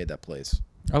hell, she made that place.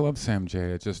 I love Sam J.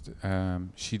 It just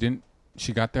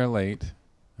she got there late.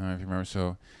 I don't know if you remember.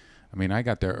 So, I mean, I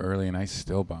got there early and I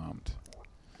still bombed.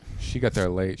 She got there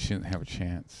late. She didn't have a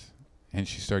chance. And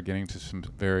she started getting to some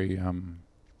very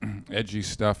edgy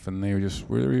stuff, and they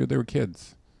were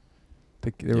kids.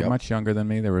 They were much younger than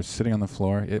me. They were sitting on the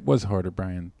floor. It was harder,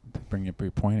 Brian, to bring up your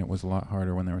point. It was a lot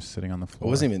harder when they were sitting on the floor. It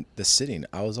wasn't even the sitting.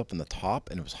 I was up in the top,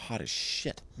 and it was hot as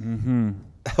shit. Mm-hmm.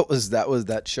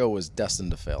 That show was destined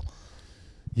to fail.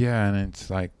 Yeah, and it's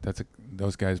like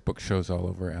those guys book shows all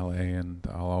over L.A., and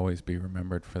I'll always be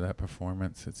remembered for that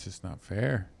performance. It's just not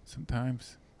fair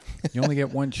sometimes. You only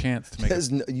get one chance to make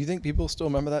it. You think people still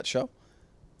remember that show?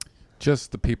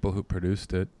 Just the people who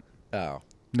produced it. Oh.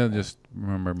 No, just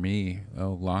remember me.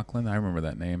 Oh, Lachlan? I remember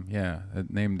that name. Yeah,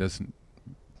 that name doesn't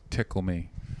tickle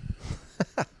me.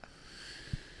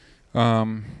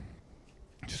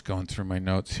 Just going through my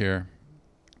notes here.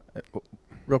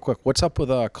 Real quick, what's up with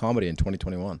comedy in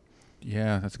 2021?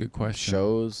 Yeah, that's a good question.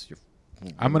 Shows?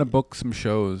 I'm going to book some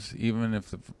shows, even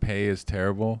if the pay is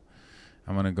terrible.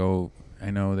 I'm going to go. I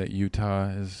know that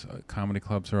Utah comedy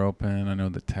clubs are open. I know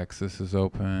that Texas is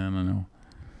open. I know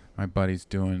my buddy's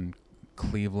doing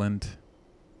Cleveland.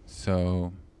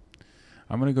 So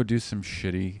I'm going to go do some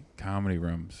shitty comedy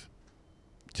rooms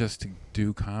just to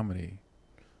do comedy.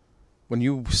 When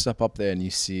you step up there and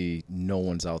you see no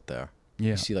one's out there,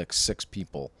 yeah. You see like 6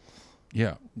 people.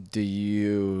 Yeah. Do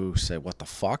you say, what the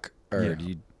fuck? Or do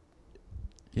you...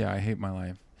 Yeah, I hate my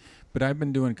life. But I've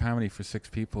been doing comedy for 6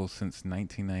 people since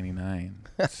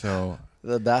 1999. So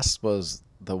the best was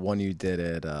the one you did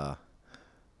at what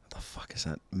the fuck is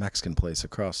that Mexican place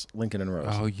across Lincoln and Rose?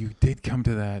 Oh, you did come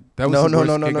to that. That was the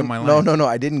worst gig of my life. No,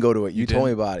 I didn't go to it. You told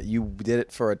me about it. You did it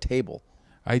for a table.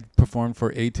 I performed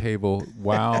for a table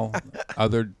while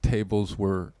other tables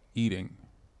were eating.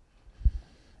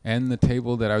 And the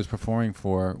table that I was performing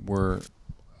for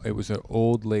it was an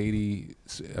old lady,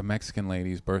 a Mexican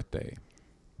lady's birthday.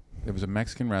 It was a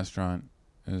Mexican restaurant.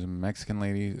 It was a Mexican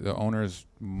lady, the owner's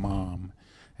mom,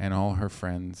 and all her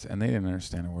friends, and they didn't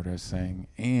understand a word I was saying.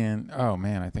 And, oh,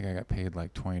 man, I think I got paid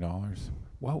like $20.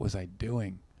 What was I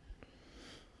doing?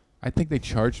 I think they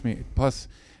charged me. Plus,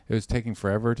 it was taking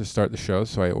forever to start the show,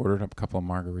 so I ordered up a couple of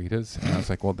margaritas, and I was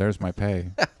like, well, there's my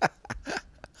pay.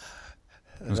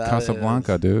 It was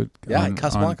Casablanca, dude. Yeah,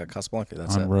 Casablanca,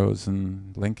 that's it. On Rose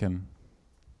and Lincoln.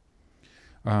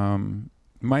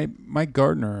 My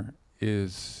gardener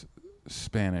is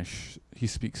Spanish. He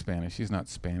speaks Spanish. He's not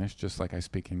Spanish, just like I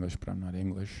speak English, but I'm not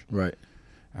English. Right.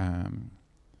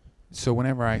 So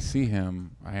whenever I see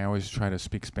him, I always try to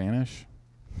speak Spanish.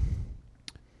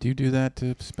 Do you do that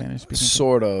to Spanish speaking?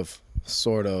 Sort of.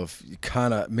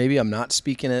 Kind of. Maybe I'm not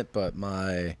speaking it, but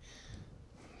my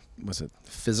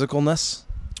physicalness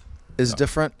is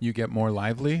different. You get more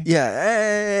lively? Yeah.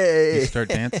 Hey. You start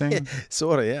dancing?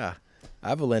 Sort of, yeah. I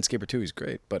have a landscaper too. He's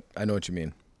great, but I know what you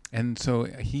mean. And so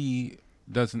he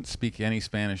doesn't speak any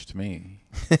Spanish to me.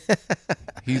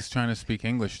 He's trying to speak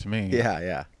English to me.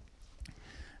 Yeah.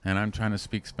 And I'm trying to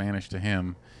speak Spanish to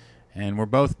him. And we're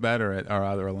both better at our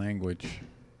other language.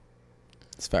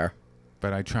 It's fair.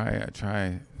 But I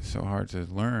try so hard to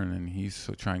learn, and he's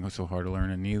trying so hard to learn,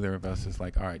 and neither of us is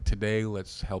like, all right, today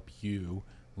let's help you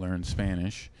learn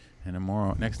Spanish, and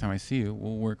tomorrow, next time I see you,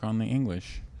 we'll work on the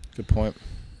English. Good point.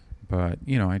 But,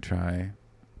 I try,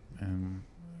 and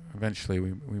eventually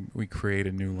we create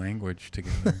a new language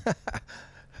together.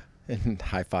 And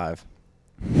high five.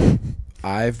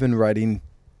 I've been writing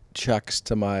checks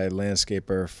to my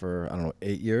landscaper for,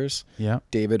 8 years. Yeah.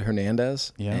 David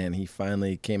Hernandez. Yeah. And he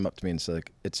finally came up to me and said,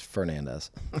 it's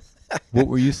Fernandez. What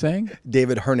were you saying?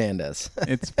 David Hernandez.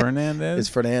 It's Fernandez? It's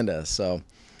Fernandez. So,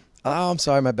 I'm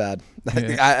sorry, my bad.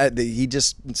 Yeah. He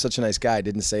just, such a nice guy,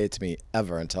 didn't say it to me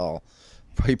ever until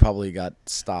he probably got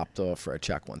stopped for a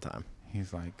check one time.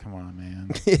 He's like, come on,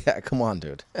 man. Yeah, come on,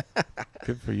 dude.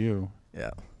 Good for you.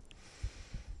 Yeah.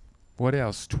 What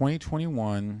else?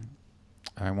 2021.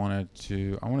 I want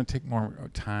to take more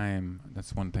time.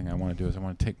 That's one thing I want to do is I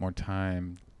want to take more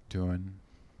time doing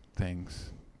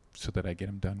things so that I get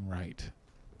them done right.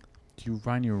 Do you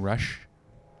find you rush?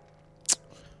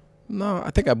 No, I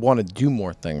think I want to do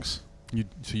more things.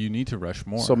 So you need to rush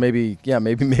more. So maybe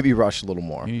rush a little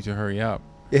more. You need to hurry up.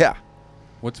 Yeah.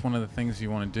 What's one of the things you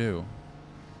want to do?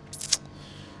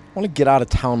 I want to get out of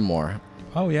town more.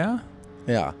 Oh, yeah?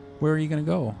 Yeah. Where are you going to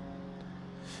go?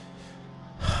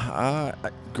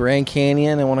 Grand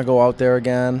Canyon. I want to go out there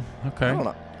again. Okay. I don't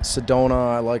know.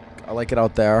 Sedona. I like it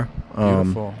out there.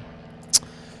 Beautiful.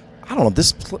 I don't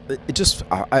know. It just.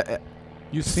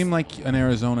 You seem like an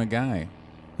Arizona guy.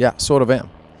 Yeah, sort of am.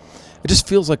 It just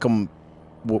feels like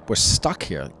we're stuck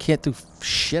here. Can't do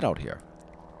shit out here.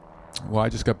 Well, I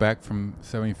just got back from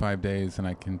 75 days, and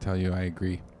I can tell you I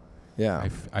agree. Yeah.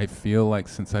 I feel like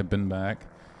since I've been back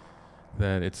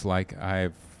that it's like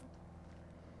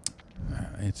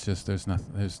it's just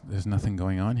there's nothing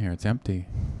going on here. It's empty.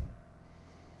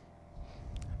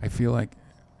 I feel like,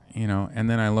 and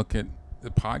then I look at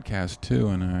the podcast too,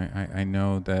 and I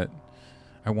know that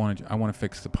I want to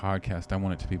fix the podcast. I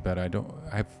want it to be better.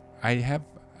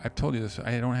 I've told you this.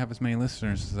 I don't have as many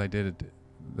listeners as I did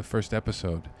the first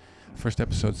episode. The first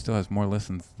episode still has more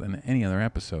listens than any other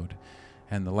episode,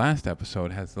 and the last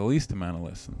episode has the least amount of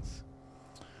listens.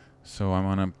 So I'm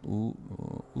on a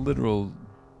literal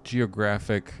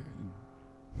geographic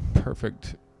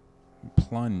perfect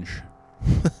plunge.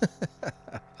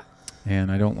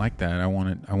 And I don't like that. I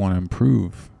want to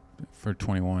improve for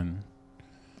 21.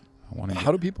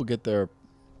 How do people get their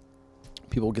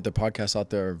podcasts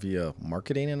out there via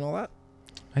marketing and all that?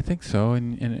 I think so,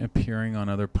 and appearing on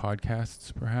other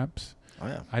podcasts, perhaps. Oh,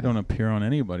 yeah. I don't appear on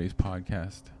anybody's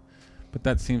podcast, but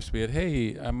that seems to be it.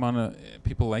 Hey, I'm on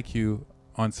people like you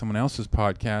on someone else's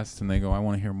podcast, and they go, I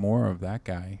want to hear more of that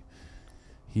guy.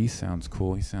 He sounds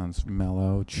cool. He sounds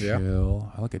mellow, chill.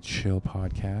 Yeah. I like a chill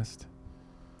podcast.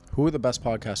 Who are the best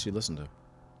podcasts you listen to?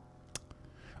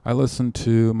 I listen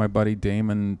to my buddy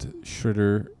Damon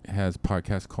Schroeder has a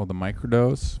podcast called The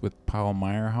Microdose with Paul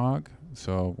Meyerhog.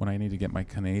 So when I need to get my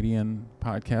Canadian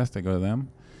podcast, I go to them.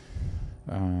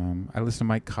 I listen to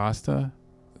Mike Costa.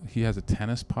 He has a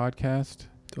tennis podcast.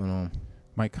 Don't know.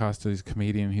 Mike Costa is a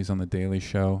comedian. He's on The Daily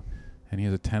Show, and he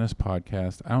has a tennis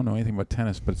podcast. I don't know anything about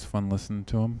tennis, but it's fun listening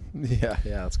to him. Yeah,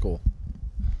 that's cool.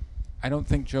 I don't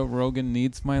think Joe Rogan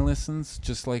needs my listens,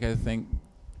 just like I think,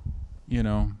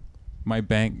 my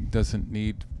bank doesn't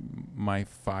need my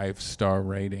 5-star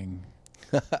rating.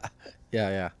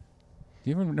 Yeah. Do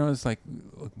you ever notice,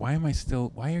 why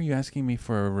are you asking me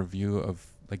for a review of,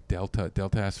 Delta?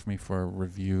 Delta asked me for a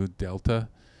review, Delta.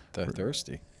 They're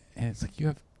thirsty. And it's like, you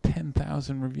have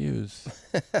 10,000 reviews.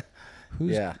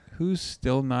 Who's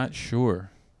still not sure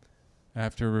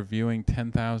after reviewing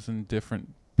 10,000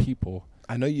 different people?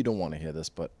 I know you don't want to hear this,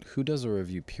 but who does a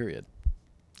review, period?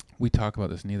 We talk about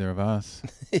this, neither of us.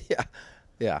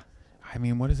 Yeah. I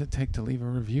mean, what does it take to leave a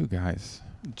review, guys?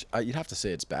 You'd have to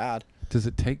say it's bad. Does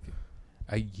it take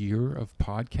a year of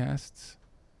podcasts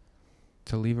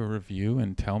to leave a review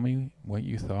and tell me what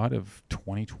you thought of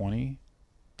 2020?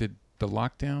 Did the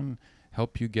lockdown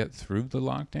help you get through the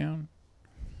lockdown?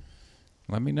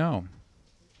 Let me know.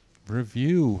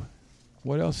 Review.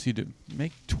 What else you do?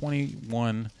 Make your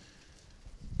 21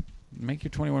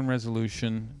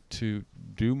 resolution to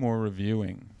do more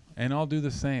reviewing, and I'll do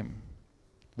the same.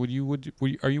 Let's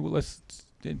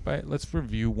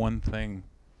review one thing.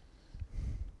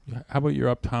 How about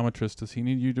your optometrist? Does he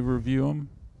need you to review him?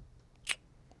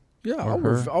 Yeah,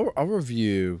 I'll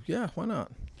review. Yeah, why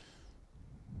not?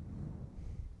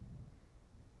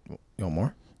 You want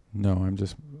more? No, I'm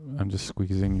just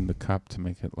squeezing the cup to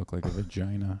make it look like a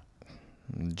vagina.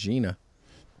 Gina.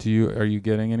 Are you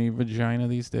getting any vagina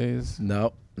these days?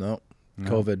 No.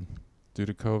 COVID. Due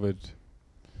to COVID.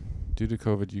 Due to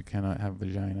COVID, you cannot have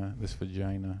vagina. This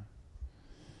vagina.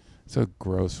 It's a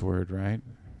gross word, right?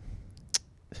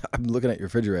 I'm looking at your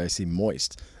refrigerator. I see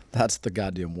moist. That's the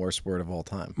goddamn worst word of all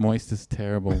time. Moist is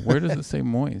terrible. Where does it say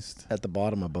moist? At the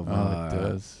bottom above Oh, it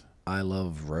does. I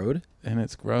Love Road. And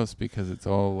it's gross because it's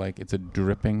all like, it's a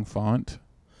dripping font.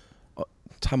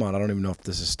 Time out. I don't even know if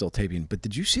this is still taping, but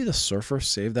did you see the surfer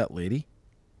save that lady?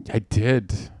 I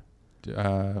did.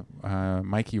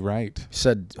 Mikey Wright. He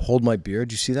said, "Hold my beer."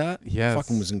 Did you see that? Yes.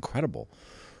 Fucking was incredible.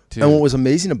 Dude. And what was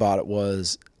amazing about it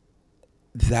was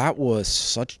that was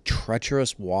such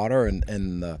treacherous water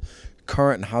and the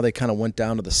current and how they kind of went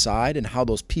down to the side and how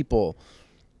those people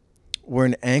were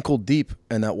in ankle deep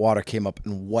and that water came up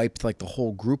and wiped like the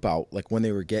whole group out, like when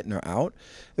they were getting her out.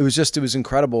 It was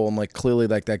incredible. And like clearly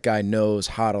like that guy knows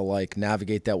how to like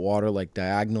navigate that water like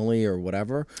diagonally or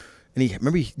whatever. And did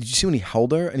you see when he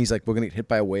held her and he's like, we're going to get hit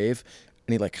by a wave?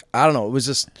 And he like, I don't know. It was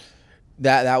just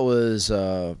that was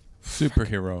super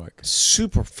heroic.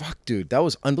 Super dude. That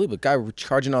was unbelievable. Guy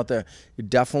charging out there. It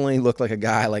definitely looked like a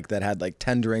guy like that had like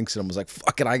 10 drinks and was like,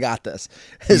 fuck it, I got this.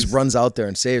 Just runs out there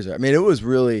and saves her. I mean, that was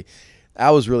really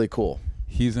cool.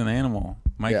 He's an animal.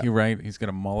 Mikey Wright, he's got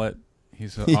a mullet.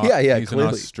 He's he's clearly an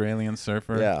Australian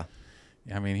surfer. Yeah.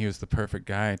 I mean, he was the perfect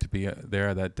guy to be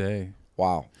there that day.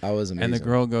 Wow, that was amazing. And the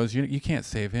girl goes, you can't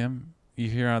save him. You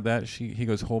hear how that? He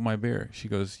goes, hold my beer. She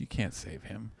goes, you can't save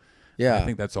him. Yeah. I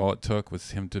think that's all it took was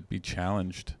him to be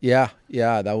challenged. Yeah,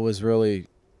 that was really,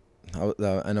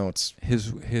 I know it's.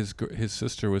 His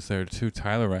sister was there too,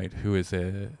 Tyler Wright, who is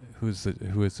a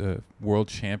world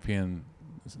champion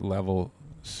level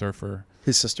surfer.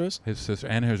 His sisters? His sister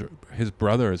and his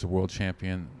brother is a world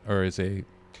champion or is a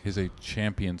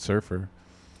champion surfer.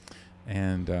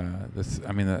 And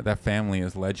that family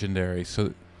is legendary.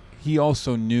 So he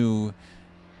also knew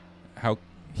how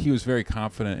he was very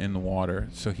confident in the water.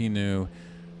 So he knew,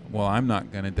 well, I'm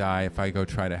not going to die if I go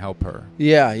try to help her.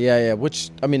 Yeah. Which,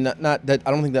 I mean, not that,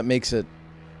 I don't think that makes it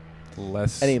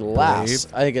less. I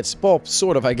think it's, well,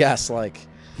 sort of, I guess, like.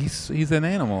 He's an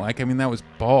animal. Like, I mean, that was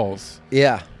balls.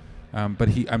 Yeah. But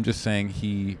I'm just saying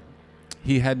he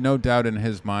had no doubt in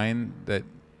his mind that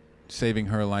saving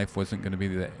her life wasn't going to be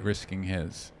risking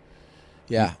his.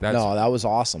 Yeah. That was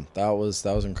awesome. That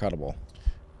was incredible.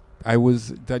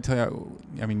 Did I tell you,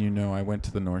 I mean, I went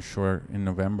to the North Shore in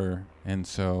November, and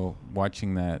so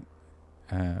watching that,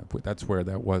 that's where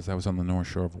that was. That was on the North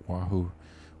Shore of Oahu,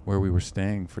 where we were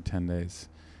staying for 10 days.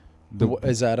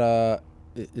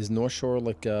 Is North Shore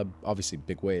like, obviously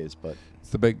big waves, but.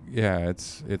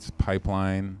 It's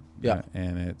Pipeline. Yeah.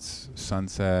 And it's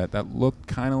Sunset. That looked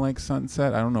kind of like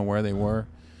Sunset. I don't know where they were.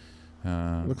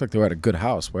 It looked like they were at a good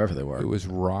house, wherever they were. It was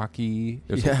rocky.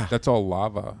 Yeah. That's all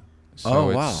lava.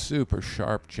 So wow. It's super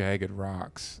sharp, jagged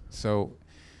rocks. So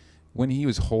when he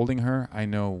was holding her, I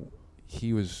know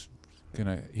he was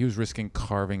risking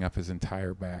carving up his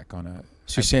entire back on a.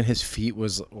 So you're saying his feet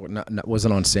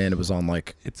wasn't on sand, it was on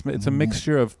like. It's a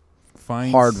mixture of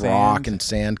fine hard sand, rock and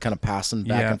sand kind of passing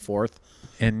back and forth.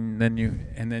 And then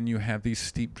you have these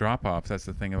steep drop-offs. That's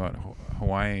the thing about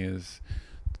Hawaii is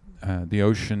the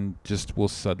ocean just will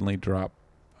suddenly drop,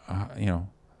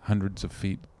 hundreds of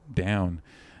feet down.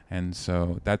 And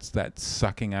so that's that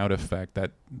sucking out effect,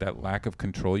 that lack of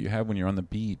control you have when you're on the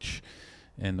beach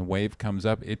and the wave comes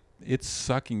up. It's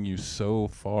sucking you so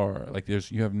far. Like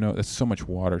there's so much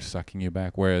water sucking you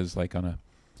back. Whereas like on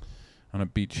a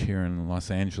beach here in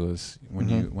Los Angeles,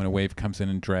 when a wave comes in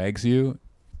and drags you,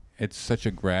 it's such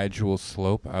a gradual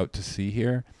slope out to sea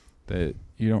here that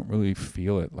you don't really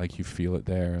feel it like you feel it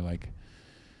there. Like,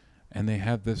 and they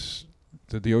have this.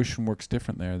 The ocean works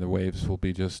different there. The waves will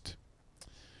be just.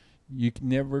 You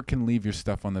never can leave your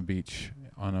stuff on the beach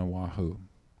on Oahu.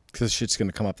 Because shit's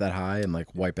gonna come up that high and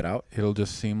like wipe it out. It'll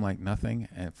just seem like nothing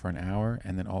for an hour,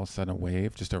 and then all of a sudden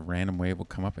just a random wave will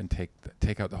come up and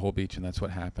take out the whole beach, and that's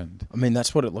what happened. I mean,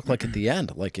 that's what it looked like at the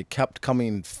end. Like it kept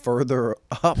coming further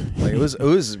up. Like it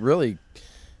was really,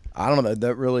 I don't know.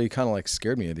 That really kind of like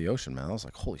scared me of the ocean, man. I was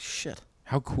like, holy shit.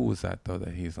 How cool was that though?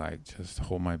 That he's like, just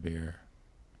hold my beer.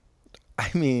 I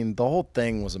mean, the whole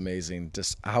thing was amazing.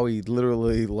 Just how he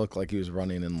literally looked like he was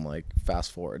running in like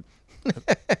fast forward.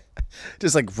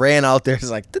 Just like ran out there,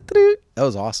 just like that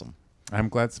was awesome. I'm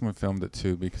glad someone filmed it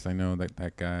too, because I know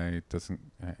that guy doesn't.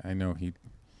 I know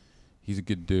he's a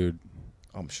good dude.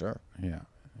 I'm sure. Yeah,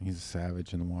 he's a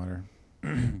savage in the water.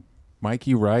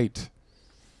 Mikey Wright,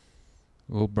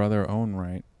 little brother Owen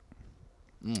Wright,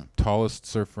 tallest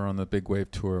surfer on the Big Wave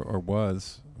Tour, or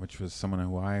was, which was someone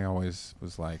who I always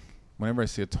was like. Whenever I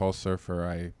see a tall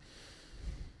surfer,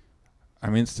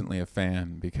 I'm instantly a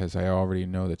fan because I already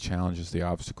know the challenges, the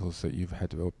obstacles that you've had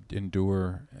to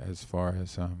endure as far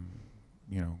as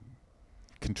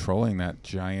controlling that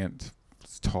giant,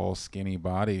 tall, skinny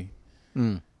body.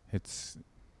 Mm. It's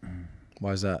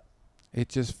Why is that? it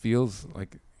just feels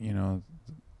like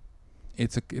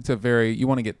it's a very, you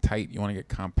want to get tight, you want to get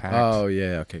compact. Oh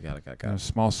yeah, okay, got it.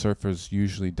 Small surfers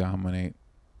usually dominate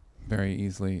very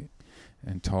easily,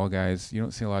 and tall guys, you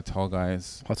don't see a lot of tall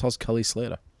guys. How tall's Kelly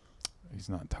Slater? He's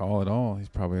not tall at all. He's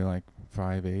probably like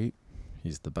 5'8".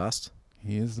 He's the best.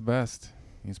 He is the best.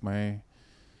 He's my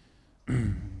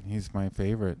he's my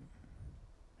favorite.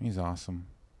 He's awesome.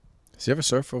 Does he ever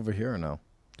surf over here or no?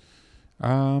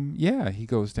 Yeah, he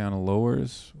goes down to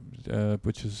Lowers,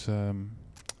 which is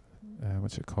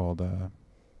what's it called?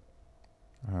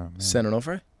 San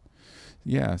Onofre?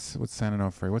 Yes, what's San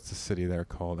Onofre? What's the city there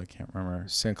called? I can't remember.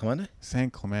 San Clemente? San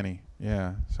Clemente.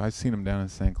 Yeah. So I've seen him down in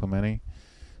San Clemente,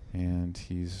 and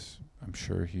I'm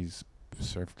sure he's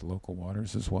surfed local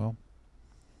waters as well.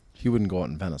 He wouldn't go out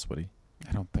in Venice, would he?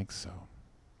 I don't think so.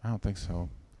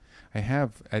 I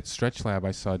have at Stretch Lab.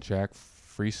 I saw Jack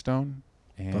Freestone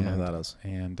and Don't know who that is.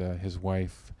 and his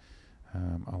wife,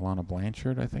 Alana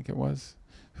Blanchard, I think it was,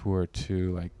 who are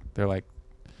two they're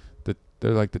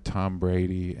like the Tom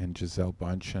Brady and Giselle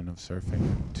Bundchen of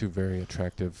surfing. Two very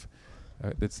attractive.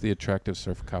 It's the attractive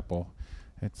surf couple.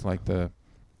 It's like the.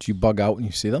 Do you bug out when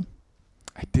you see them?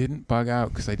 I didn't bug out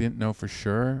because I didn't know for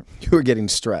sure. You were getting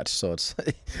stretched, so it's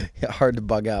hard to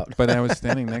bug out. But I was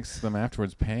standing next to them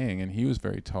afterwards paying, and he was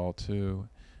very tall too.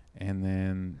 And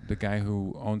then the guy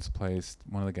who owns the place,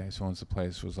 one of the guys who owns the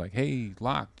place, was like, "Hey,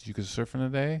 Locke, did you go surfing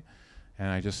today?" And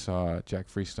I just saw Jack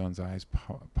Freestone's eyes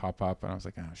pop up, and I was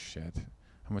like, "Oh shit,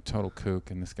 I'm a total kook,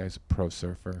 and this guy's a pro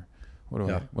surfer. What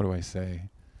do I say?"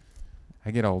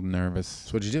 I get all nervous.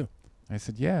 So what'd you do? I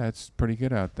said, "Yeah, it's pretty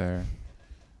good out there,"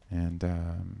 and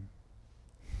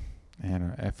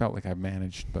I felt like I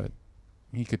managed, but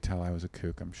he could tell I was a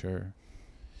kook, I'm sure.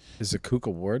 Is a kook a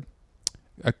word?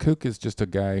 A kook is just a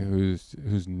guy who's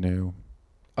new.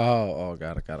 Oh,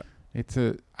 got it. It's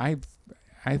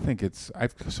I think it's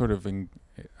I've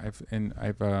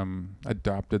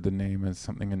adopted the name as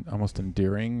something almost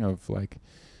endearing of like,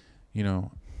 a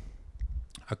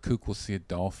kook will see a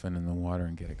dolphin in the water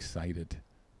and get excited,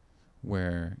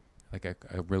 where like a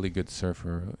really good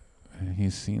surfer,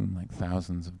 he's seen like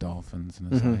thousands of dolphins in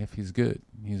his life. He's good.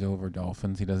 He's over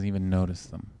dolphins. He doesn't even notice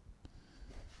them.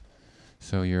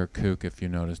 So you're a kook if you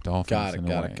notice dolphins.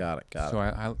 Got it. So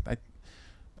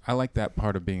I like that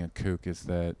part of being a kook, is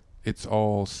that it's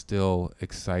all still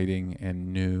exciting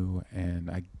and new, and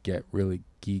I get really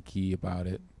geeky about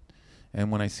it.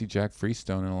 And when I see Jack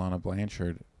Freestone and Alana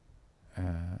Blanchard,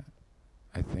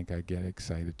 I think I get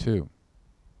excited too.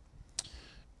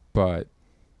 But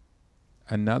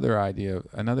another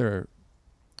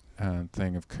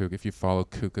thing of kook, if you follow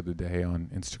Kook of the Day on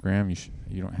Instagram,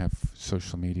 you don't have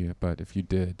social media, but if you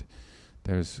did,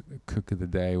 there's Kook of the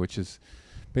Day, which is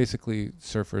basically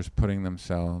surfers putting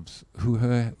themselves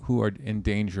who are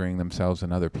endangering themselves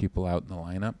and other people out in the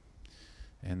lineup,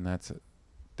 and that's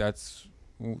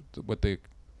what the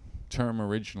term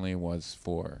originally was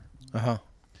for.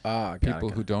 People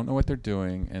who don't know what they're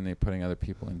doing and they're putting other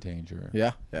people in danger.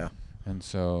 Yeah. And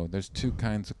so there's two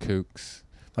kinds of kooks.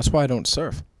 That's why I don't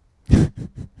surf.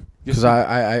 Because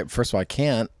I first of all, I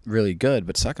can't really good,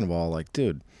 but second of all, like,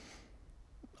 dude,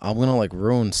 I'm gonna like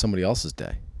ruin somebody else's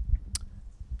day.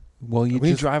 Well, when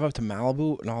you drive up to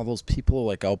Malibu and all those people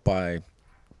like out by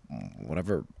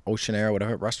whatever Ocean Air,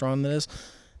 whatever restaurant it is,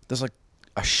 there's like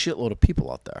a shitload of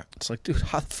people out there. It's like, dude,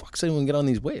 how the fuck's anyone get on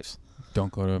these waves?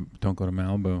 Don't go to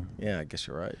Malibu. Yeah, I guess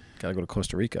you're right. Gotta go to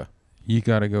Costa Rica. You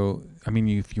gotta go. I mean,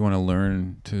 if you want to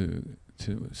learn to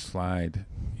slide,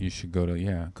 you should go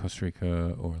to Costa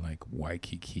Rica or like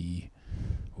Waikiki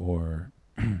or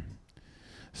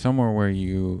somewhere where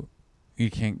you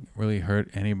can't really hurt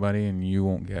anybody and you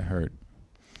won't get hurt.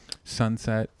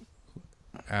 Sunset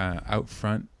out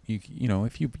front. If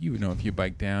you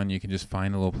bike down, you can just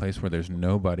find a little place where there's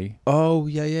nobody. Oh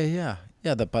yeah.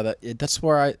 That's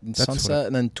where Sunset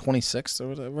and then 26th or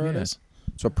whatever it is.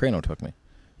 That's where Prano took me.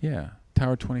 Yeah,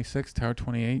 Tower 26, Tower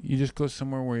 28. You just go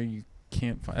somewhere where you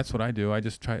can't find. That's what I do. I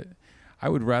just try. I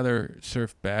would rather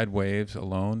surf bad waves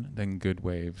alone than good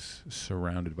waves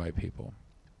surrounded by people.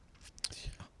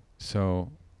 Yeah.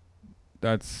 So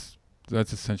that's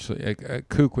essentially a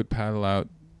kook would paddle out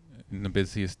in the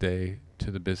busiest day to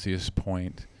the busiest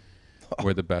point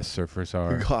where the best surfers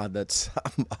are. God,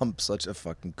 I'm such a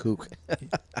fucking kook.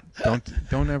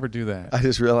 Don't ever do that. I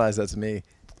just realized that's me.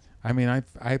 I mean,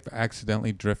 I've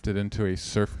accidentally drifted into a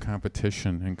surf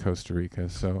competition in Costa Rica,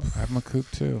 so I'm a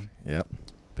kook too. Yep.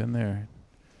 Been there.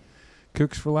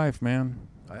 Kooks for life, man.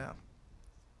 Oh, yeah.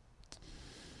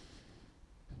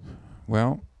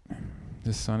 Well,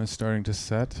 the sun is starting to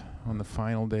set on the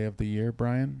final day of the year,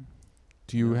 Brian.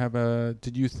 Do you have a?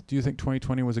 Do you think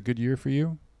 2020 was a good year for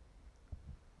you?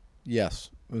 Yes,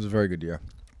 it was a very good year.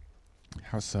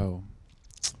 How so?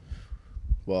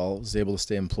 Well, I was able to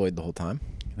stay employed the whole time.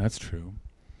 That's true.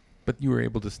 But you were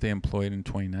able to stay employed in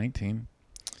 2019.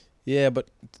 Yeah, but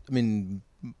I mean,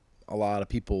 a lot of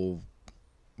people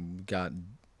got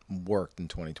worked in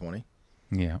 2020,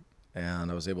 Yeah. and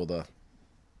I was able to.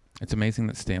 It's amazing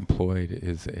that stay employed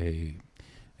it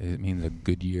means a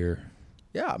good year.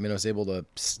 Yeah, I mean, I was able to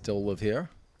still live here,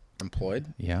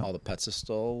 employed. Yeah. All the pets are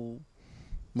still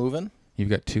moving. You've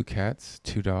got 2 cats,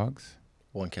 2 dogs.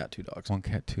 1 cat, 2 dogs. 1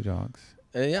 cat, 2 dogs.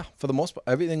 Yeah, for the most part,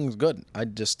 everything was good. I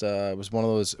just it was one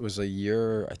of those. It was a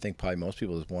year. I think probably most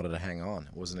people just wanted to hang on.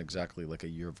 It wasn't exactly like a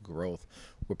year of growth,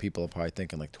 where people are probably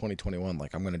thinking like 2021,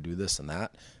 like I'm gonna do this and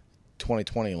that.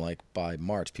 2020, like by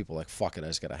March, people are like fuck it, I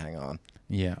just gotta hang on.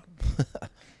 Yeah.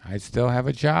 I still have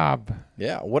a job.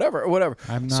 Yeah, whatever.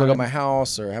 I'm Still not got my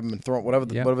house, or haven't been thrown.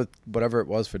 Whatever it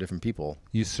was for different people.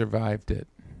 You survived it.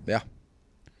 Yeah.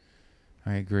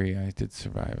 I agree. I did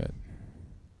survive it.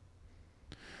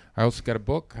 I also got a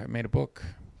book. I made a book.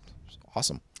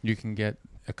 Awesome. You can get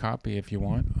a copy if you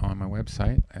want on my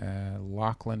website,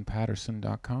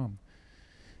 LachlanPatterson.com.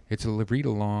 It's a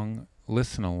read-along,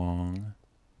 listen-along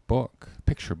book,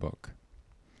 picture book.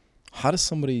 How does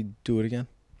somebody do it again?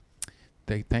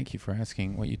 Thank you for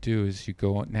asking. What you do is you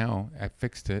go now. I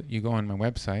fixed it. You go on my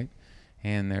website,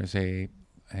 and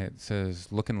it says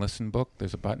Look and Listen book.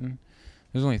 There's a button.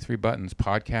 There's only 3 buttons: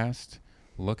 podcast,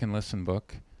 Look and Listen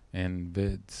book, and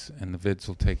vids. And the vids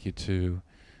will take you to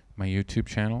my YouTube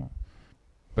channel.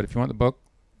 But if you want the book,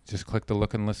 just click the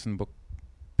Look and Listen book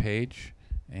page,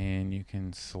 and you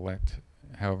can select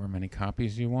however many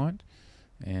copies you want,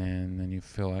 and then you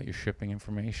fill out your shipping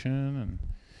information, and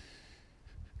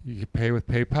you can pay with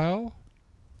PayPal,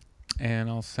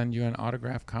 and I'll send you an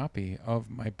autographed copy of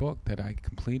my book that I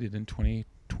completed in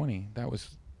 2020. That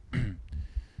was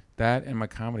that and my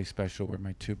comedy special were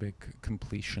my 2 big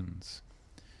completions.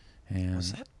 And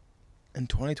Was that in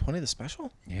 2020 the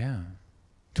special? yeah.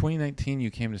 2019 you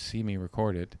came to see me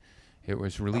record it. It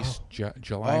was released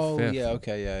July 5th. Oh yeah,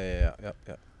 okay, yeah.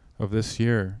 Yep. Of this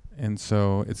year, and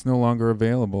so it's no longer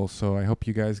available. So I hope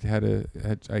you guys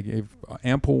I gave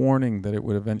ample warning that it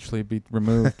would eventually be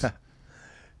removed.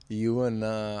 You and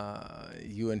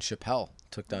Chappelle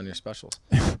took down your specials.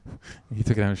 He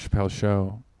took it on Chappelle's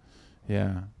show.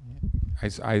 Yeah,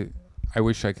 I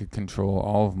wish I could control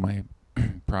all of my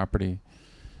property,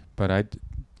 but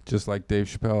just like Dave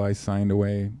Chappelle, I signed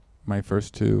away my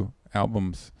first 2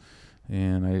 albums,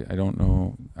 and I don't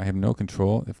know. I have no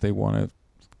control. If they want to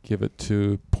give it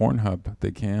to Pornhub, they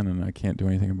can, and I can't do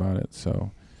anything about it. So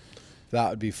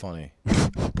That would be funny.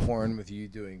 Porn with you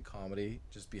doing comedy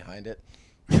just behind it.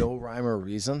 No rhyme or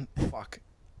reason. Fuck.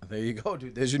 There you go,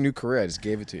 dude. There's your new career. I just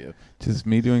gave it to you. just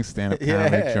me doing stand-up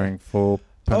comedy Yeah. during full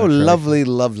Oh, penetration.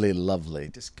 lovely.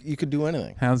 Just you could do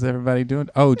anything. How's everybody doing?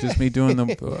 Oh, just me doing the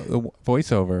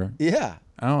voiceover. Yeah.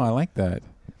 Oh, I like that.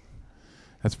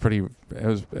 That's pretty. It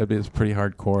was pretty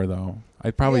hardcore though.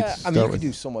 I'd probably Yeah, start I mean, you with could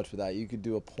do so much with that. You could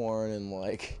do a porn and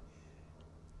like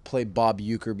play Bob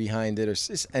Euchre behind it, or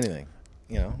just anything.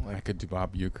 You know, I like could do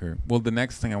Bob Euchre. Well, the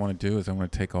next thing I want to do is I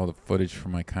want to take all the footage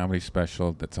from my comedy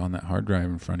special that's on that hard drive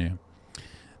in front of you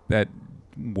that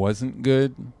wasn't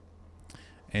good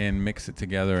and mix it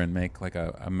together and make like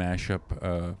a mashup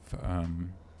of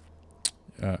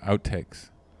outtakes.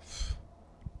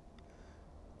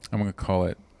 I'm going to call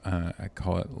it,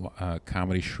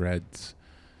 comedy shreds.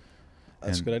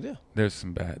 that's a And good idea.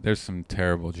 There's some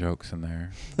terrible jokes in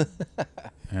there.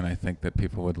 And I think that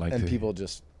people would like And to. people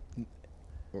just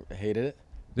hated it.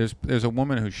 There's a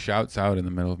woman who shouts out in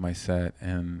the middle of my set,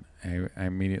 and I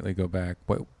immediately go back.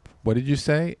 What did you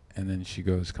say? And then she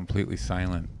goes completely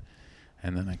silent,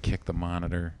 and then I kick the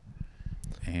monitor,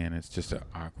 and it's just an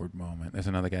awkward moment. There's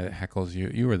another guy that heckles you.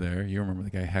 You were there. You remember the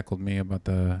guy heckled me about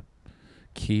the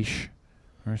quiche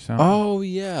or something? Oh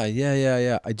yeah.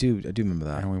 I do remember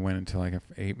that. And we went into like a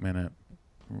 8-minute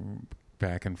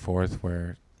back and forth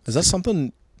where. Is that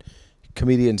something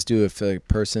comedians do if a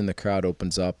person in the crowd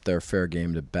opens up? They're fair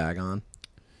game to bag on.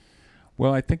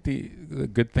 Well, I think the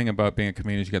good thing about being a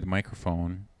comedian is you got the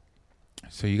microphone,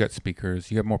 so you got speakers,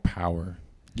 you got more power.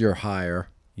 You're higher.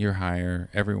 You're higher.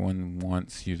 Everyone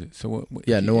wants you to. So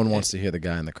Yeah, no one wants to hear the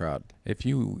guy in the crowd. If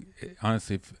you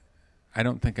honestly, I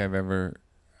don't think I've ever.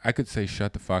 I could say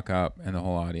shut the fuck up, and the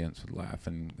whole audience would laugh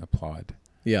and applaud.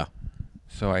 Yeah.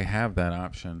 So I have that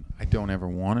option. I don't ever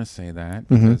want to say that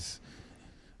Mhm. because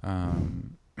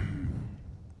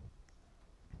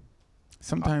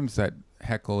sometimes that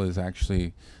heckle is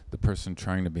actually the person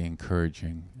trying to be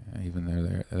encouraging, even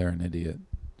though they're an idiot.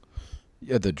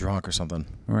 Yeah, they're drunk or something.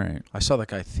 Right. I saw that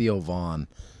guy Theo Vaughn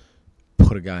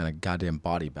put a guy in a goddamn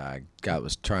body bag. Guy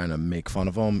was trying to make fun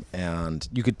of him, and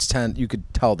you could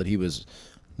tell that he was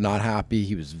not happy.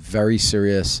 He was very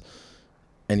serious,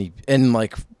 and he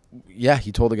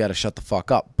told the guy to shut the fuck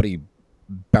up, but he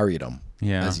buried him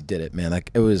as he did it. Man,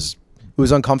 like it was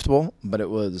uncomfortable, but it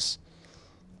was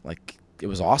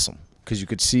awesome because you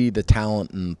could see the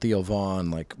talent in Theo Vaughn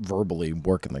like verbally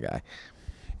working the guy.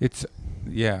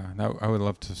 I would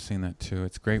love to have seen that too.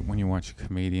 It's great when you watch a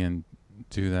comedian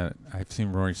do that. I've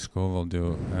seen Rory Scovel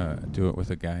do it with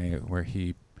a guy where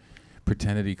he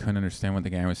pretended he couldn't understand what the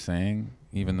guy was saying,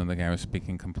 even though the guy was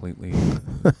speaking completely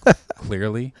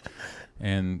clearly,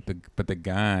 but the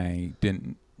guy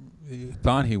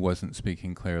thought he wasn't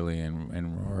speaking clearly,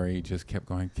 and Rory just kept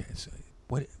going,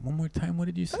 "What? One more time? What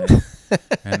did you say?"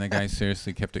 And the guy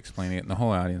seriously kept explaining it, and the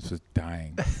whole audience was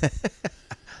dying.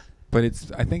 But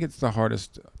I think it's the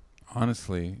hardest,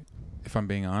 honestly, if I'm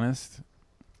being honest,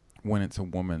 when it's a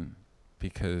woman,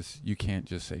 because you can't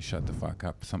just say shut the fuck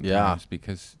up sometimes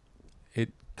because it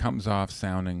comes off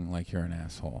sounding like you're an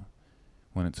asshole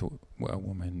when it's a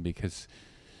woman. Because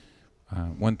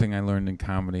one thing I learned in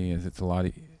comedy is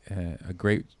a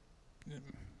great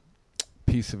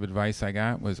piece of advice I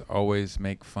got was always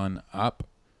make fun up,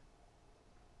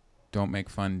 don't make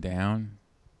fun down,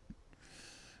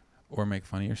 or make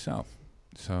fun of yourself.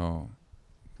 So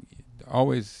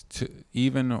always to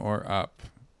even or up.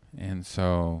 And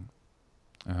so,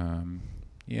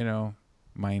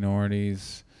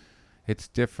 minorities, it's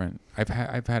different. I've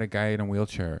had a guy in a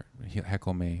wheelchair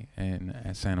heckle me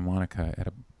at Santa Monica at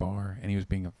a bar, and he was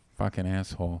being a fucking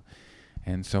asshole.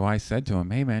 And so I said to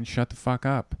him, "Hey man, shut the fuck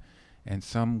up." And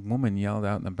some woman yelled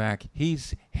out in the back,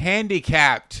 "He's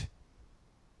handicapped."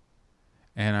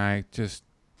 And I just,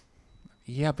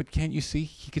 yeah, but can't you see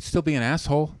he could still be an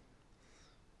asshole?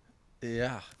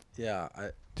 Yeah.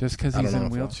 Just because he's in a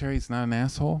wheelchair, he's not an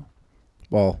asshole?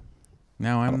 Well,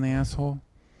 now I'm the asshole?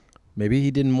 Maybe he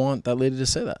didn't want that lady to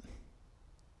say that.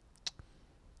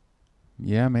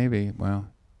 Yeah, maybe. Well,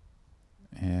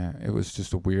 yeah, it was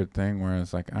just a weird thing where I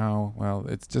was like, oh, well,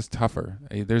 it's just tougher.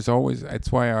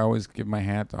 It's why I always give my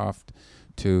hat off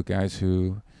to guys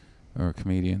or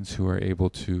comedians who are able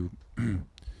to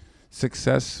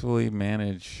successfully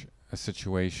manage a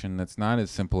situation that's not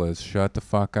as simple as shut the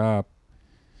fuck up.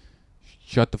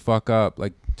 Shut the fuck up.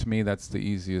 Like, to me, that's the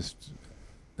easiest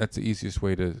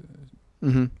way to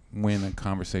win a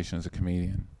conversation as a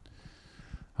comedian.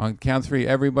 On count 3,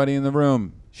 everybody in the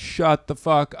room, shut the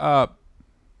fuck up.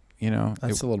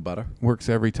 That's a little better. Works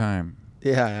every time.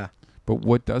 Yeah. But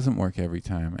what doesn't work every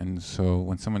time? And so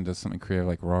when someone does something creative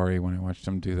like Rory, when I watched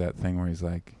him do that thing where he's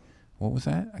like, what was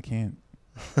that? I can't.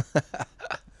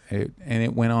 And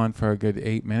it went on for a good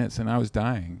 8 minutes, and I was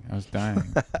dying.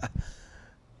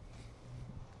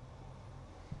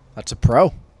 That's a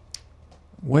pro.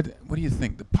 What do you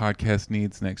think the podcast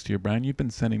needs next year, Brian? You've been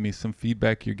sending me some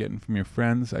feedback you're getting from your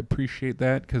friends. I appreciate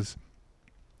that because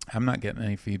I'm not getting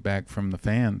any feedback from the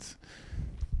fans.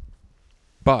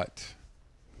 But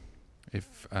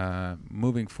if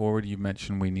moving forward, you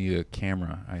mentioned we need a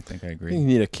camera. I think I agree. You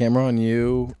need a camera on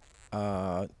you.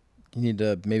 You need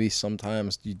to maybe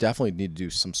sometimes you definitely need to do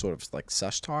some sort of like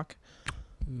sesh talk.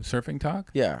 Surfing talk?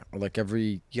 Yeah, like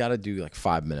you got to do like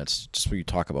 5 minutes just where you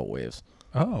talk about waves.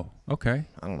 Oh, okay.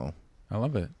 I don't know. I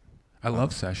love it. I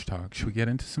love sesh talk. Should we get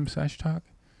into some sesh talk?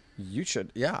 You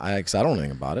should. Yeah, I don't know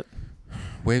anything about it.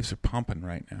 Waves are pumping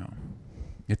right now.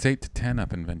 It's 8 to 10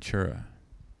 up in Ventura,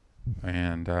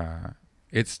 and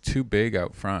it's too big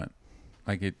out front.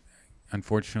 Like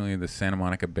unfortunately, the Santa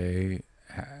Monica Bay,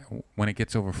 when it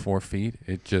gets over 4 feet,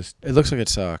 it looks like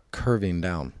it's curving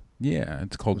down. Yeah,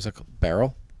 it's called. It's like a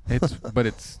barrel. But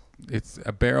it's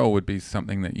a barrel would be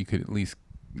something that you could at least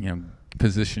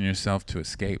position yourself to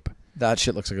escape. That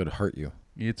shit looks like it would hurt you.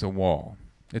 It's a wall.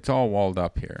 It's all walled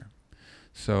up here.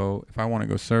 So if I want to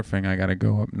go surfing, I got to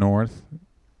go up north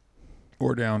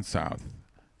or down south.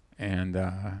 And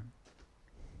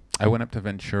I went up to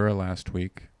Ventura last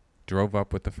week, drove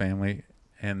up with the family,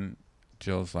 and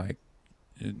Jill's like,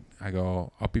 I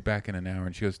go, I'll be back in an hour.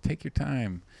 And she goes, take your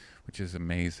time, which is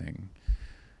amazing.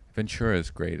 Ventura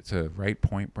is great. It's a right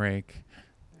point break.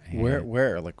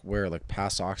 Where? Like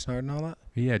past Oxnard and all that?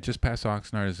 Yeah, just past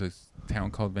Oxnard is a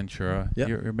town called Ventura. Yep.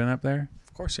 You ever been up there?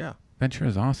 Of course, yeah. Ventura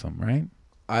is awesome, right?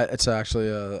 It's actually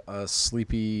a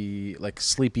sleepy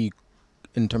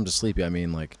in terms of sleepy, I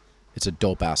mean, like, it's a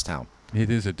dope-ass town. It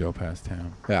is a dope-ass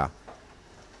town. Yeah.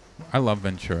 I love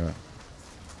Ventura.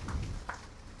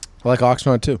 I like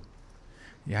Oxnard, too.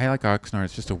 Yeah, I like Oxnard.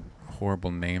 It's just a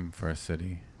horrible name for a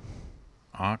city.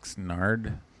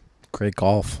 Oxnard. Great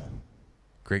golf.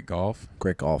 Great golf.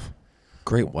 Great golf.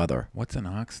 Great weather. What's an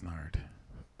Oxnard?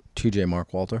 TJ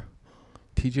Mark Walter.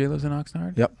 TJ lives in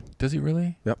Oxnard? Yep. Does he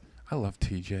really? Yep. I love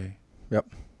TJ. Yep.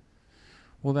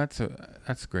 Well, that's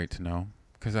great to know,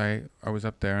 because I was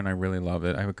up there and I really love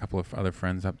it. I have a couple of other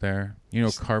friends up there. You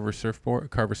know Carver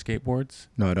Skateboards?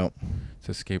 No, I don't. It's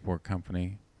a skateboard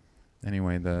company.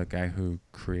 Anyway, the guy who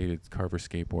created Carver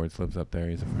Skateboards lives up there.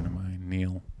 He's a friend of mine,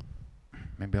 Neil.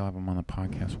 Maybe I'll have him on the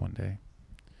podcast one day.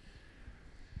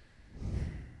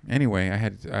 Anyway, I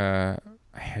have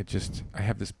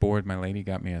this board. My lady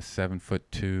got me a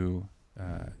 7'2".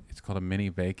 It's called a mini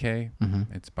vacay.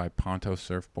 Mm-hmm. It's by Ponto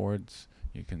Surfboards.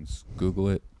 You can Google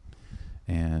it.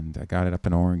 And I got it up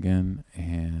in Oregon,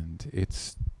 and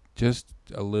it's just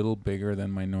a little bigger than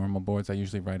my normal boards. I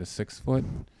usually ride a 6 foot,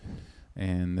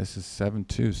 and this is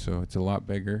 7'2", so it's a lot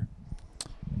bigger.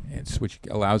 Which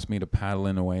allows me to paddle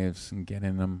into waves and get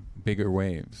in them bigger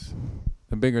waves.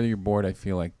 The bigger your board, I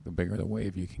feel like the bigger the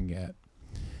wave you can get.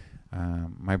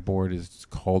 My board is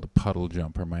called a puddle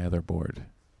jumper, my other board.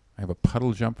 I have a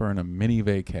puddle jumper and a mini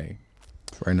vacay.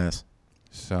 Very nice.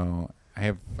 So I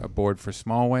have a board for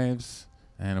small waves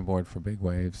and a board for big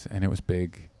waves, and it was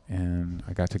big, and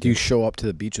I got to Do you show up to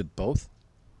the beach with both?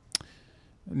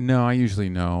 No, I usually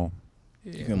know.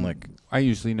 You can I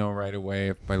usually know right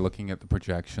away by looking at the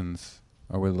projections.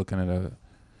 Are we looking at a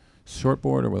short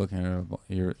board, or we're looking at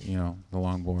the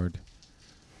long board?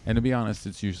 And to be honest,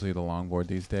 it's usually the long board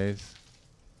these days.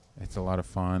 It's a lot of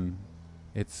fun.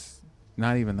 It's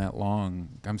not even that long.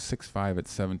 I'm 6'5" at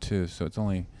 7'2", so it's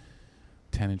only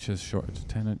 10 inches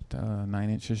short. 9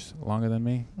 inches longer than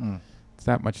me. It's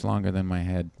that much longer than my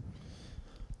head.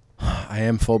 I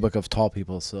am phobic of tall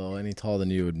people, so any taller than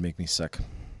you would make me sick.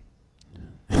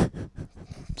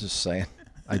 Just saying.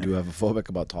 I do have a phobic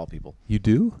about tall people. You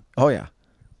do? Oh yeah.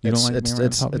 You don't like being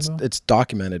around tall people? It's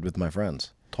documented with my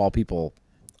friends. Tall people,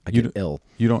 I get ill.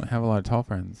 You don't have a lot of tall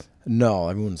friends. No,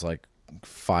 everyone's like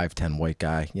 5'10" white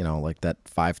guy, like that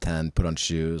 5'10", put on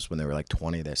shoes when they were like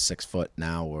 20, they're 6 foot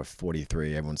now, or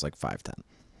 43, everyone's like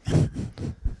 5'10".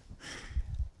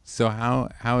 So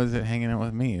how is it hanging out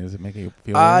with me? Does it make you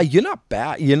feel weird? You're not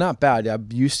bad. You're not bad. I'm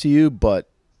used to you, but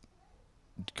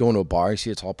going to a bar, you see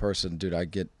a tall person, dude, I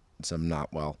get some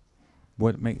not well.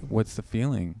 What's the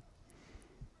feeling?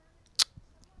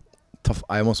 Tough.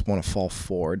 I almost want to fall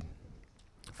forward.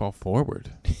 Fall forward?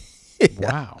 Yeah.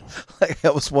 Wow. I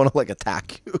almost want to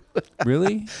attack you.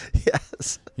 Really?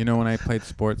 Yes. When I played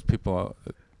sports, people,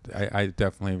 I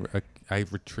definitely,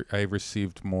 I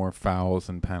received more fouls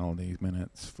and penalty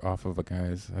minutes off of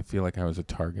guys. I feel like I was a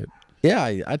target. Yeah,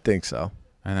 I think so.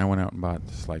 And I went out and bought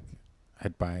just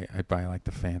I'd buy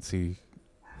the fancy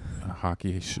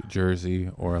hockey jersey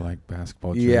or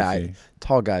basketball jersey. Yeah,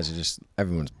 tall guys are just,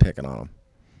 everyone's picking on them.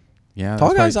 Yeah,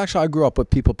 tall guys, actually, I grew up with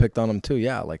people picked on them too.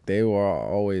 Yeah, they were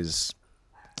always.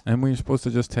 And we were supposed to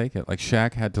just take it.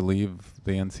 Shaq had to leave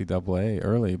the NCAA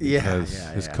early because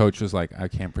his coach was like, "I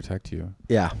can't protect you."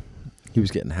 Yeah, he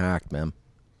was getting hacked, man.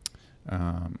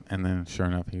 And then, sure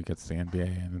enough, he gets the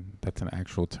NBA, and that's an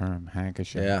actual term,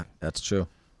 hackishing. Yeah, that's true.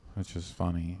 Which is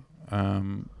funny.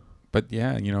 But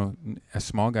yeah, a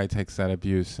small guy takes that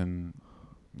abuse, and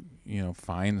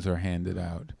fines are handed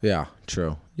out. Yeah,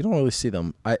 true. You don't really see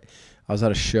them. I was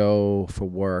at a show for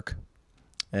work,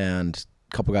 and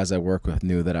a couple guys I work with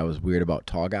knew that I was weird about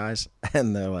tall guys,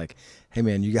 and they're like, "Hey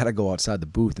man, you got to go outside the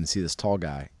booth and see this tall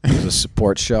guy." It was a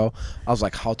sports show. I was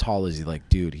like, "How tall is he?" Like,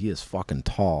 dude, he is fucking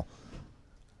tall.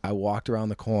 I walked around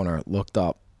the corner, looked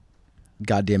up,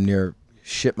 goddamn near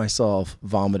shit myself,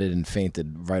 vomited and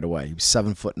fainted right away. He was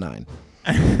 7'9".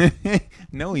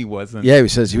 No, he wasn't. Yeah, he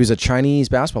says he was a Chinese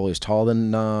basketball player. He was taller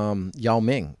than Yao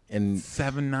Ming. And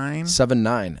 7'9"?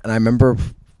 7'9". And I remember...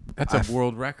 That's a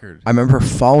world record. I remember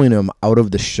following him out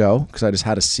of the show because I just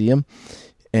had to see him.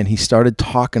 And he started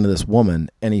talking to this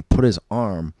woman, and he put his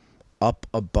arm up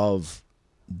above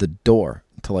the door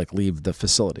to leave the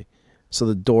facility. So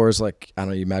the door is I don't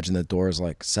know, you imagine the door is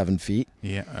 7 feet.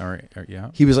 Yeah, or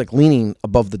yeah. He was leaning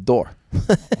above the door.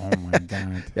 Oh my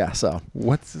God. Yeah, so.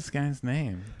 What's this guy's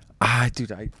name?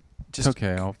 Dude, I just. It's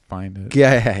okay, I'll find it.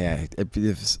 Yeah.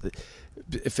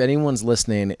 If anyone's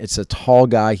listening, it's a tall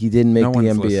guy. He didn't make the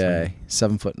NBA.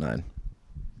 Listening.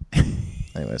 7'9".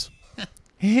 Anyways.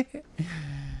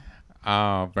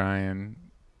 Oh, Brian.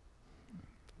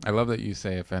 I love that you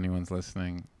say if anyone's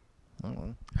listening.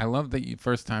 Oh. I love that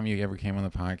first time you ever came on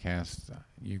the podcast,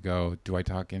 you go, "Do I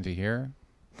talk into here?"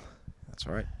 That's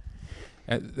right.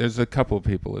 There's a couple of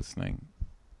people listening.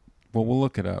 Well, we'll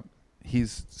look it up.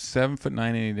 He's 7'9"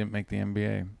 and he didn't make the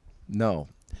NBA. No.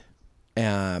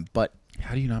 But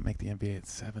How do you not make the NBA at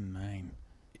 7'9"?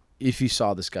 if you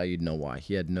saw this guy, you'd know why.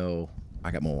 He had no.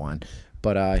 I got more wine,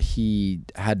 but he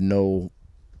had no.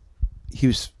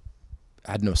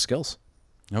 Had no skills.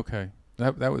 Okay,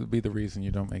 that would be the reason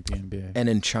you don't make the NBA. And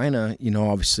in China,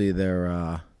 obviously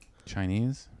they're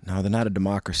Chinese? no, they're not a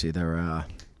democracy. They're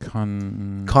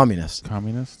Communist.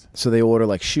 communist. So they order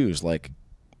like shoes. Like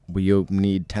we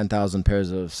need 10,000 pairs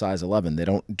of size 11. They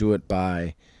don't do it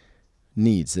by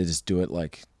needs. They just do it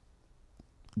like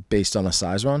based on a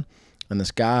size run. And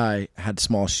this guy had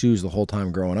small shoes the whole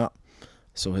time growing up.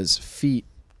 So his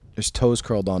toes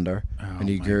curled under, and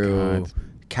he grew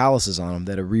calluses on him.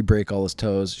 They had to re-break all his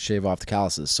toes, shave off the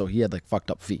calluses. So he had like fucked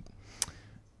up feet.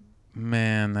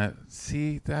 Man, that's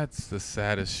the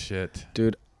saddest shit.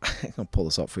 Dude, I'm gonna pull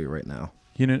this up for you right now.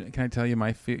 Can I tell you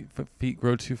my feet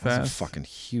grow too fast? That's fucking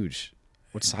huge.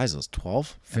 What size is this?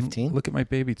 12? 15? Look at my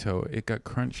baby toe. It got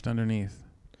crunched underneath.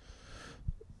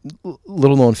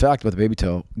 Little known fact about the baby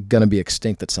toe, gonna be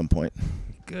extinct at some point.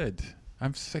 Good.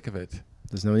 I'm sick of it.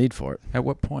 There's no need for it. At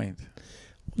what point?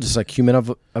 Just like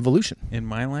human evolution. In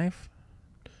my life?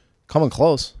 Coming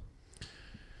close.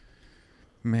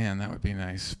 Man, that would be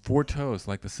nice. 4 toes,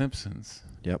 like the Simpsons.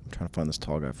 Yep, I'm trying to find this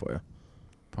tall guy for you.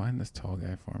 Find this tall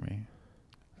guy for me.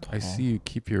 Tall. I see you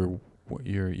keep you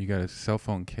got a cell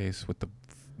phone case with the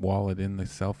wallet in the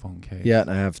cell phone case. Yeah, and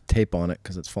I have tape on it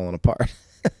because it's falling apart.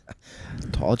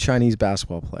 Tall Chinese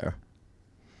basketball player.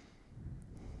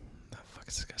 What the fuck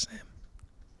is this guy's name?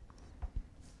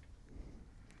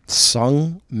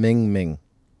 Sung Ming Ming.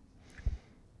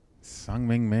 Sung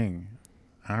Ming Ming.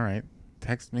 All right.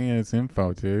 Text me his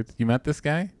info, dude. You met this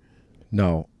guy?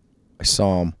 No, I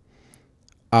saw him.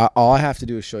 All I have to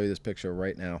do is show you this picture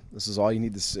right now. This is all you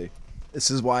need to see. This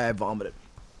is why I vomited.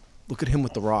 Look at him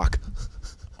with the rock.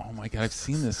 Oh my God, I've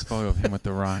seen this photo of him with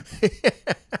the rock.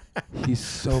 He's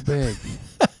so big.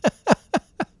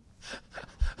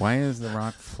 Why is the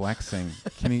rock flexing?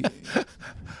 Can he?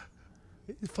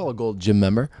 He's full of gold gym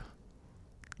member.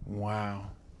 Wow.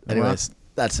 Anyways,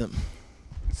 that's him.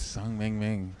 Sung Ming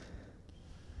Ming.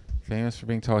 Famous for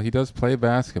being tall. He does play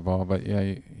basketball, but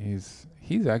yeah, he's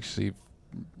actually,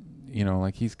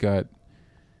 like he's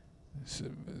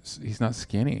not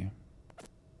skinny,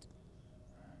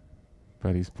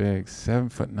 but he's big.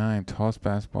 7'9", tallest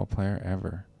basketball player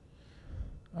ever.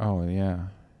 Oh yeah.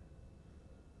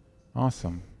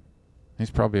 Awesome. He's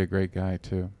probably a great guy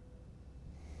too.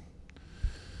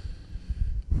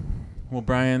 Well,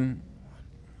 Brian,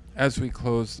 as we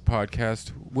close the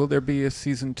podcast, will there be a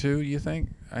season 2, you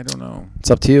think? I don't know.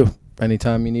 It's up to you.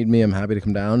 Anytime you need me, I'm happy to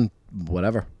come down.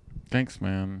 Whatever. Thanks,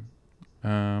 man.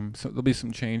 So there'll be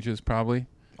some changes probably.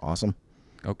 Awesome.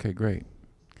 Okay, great.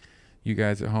 You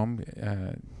guys at home,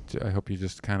 I hope you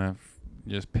just kind of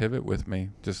just pivot with me,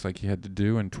 just like you had to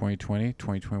do in 2020.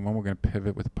 2021, we're going to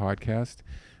pivot with the podcast.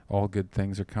 All good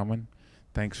things are coming.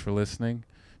 Thanks for listening.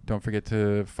 Don't forget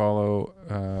to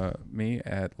follow me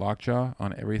at Lockjaw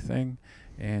on everything.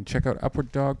 And check out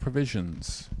Upward Dog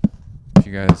Provisions. If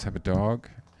you guys have a dog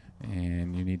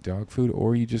and you need dog food,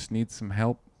 or you just need some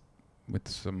help with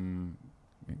some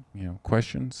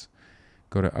questions,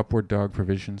 go to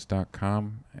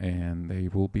upwarddogprovisions.com and they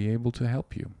will be able to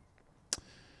help you.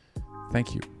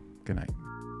 Thank you. Good night.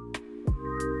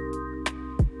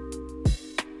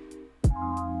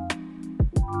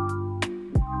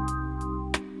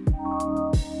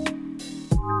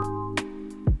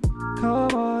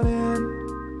 Come on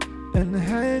in and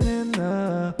hang in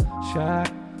the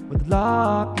shack with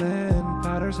Lachlan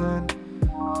Patterson,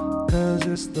 'cause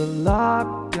it's the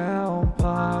Lockdown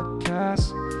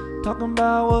Podcast, talking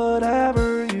about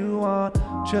whatever you want,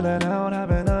 chilling out,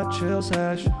 having a chill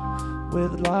sesh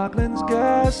with Lachlan's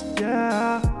guest,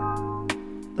 yeah.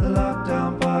 The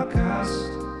Lockdown Podcast,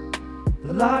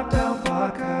 the Lockdown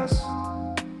Podcast,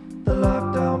 the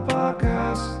Lockdown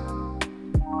Podcast.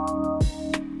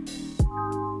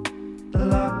 The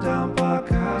Lockdown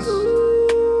Podcast.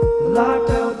 The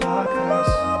Lockdown Podcast.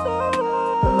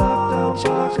 The Lockdown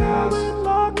Podcast.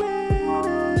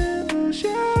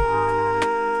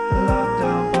 The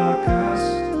Lockdown Podcast.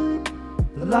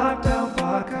 The Lockdown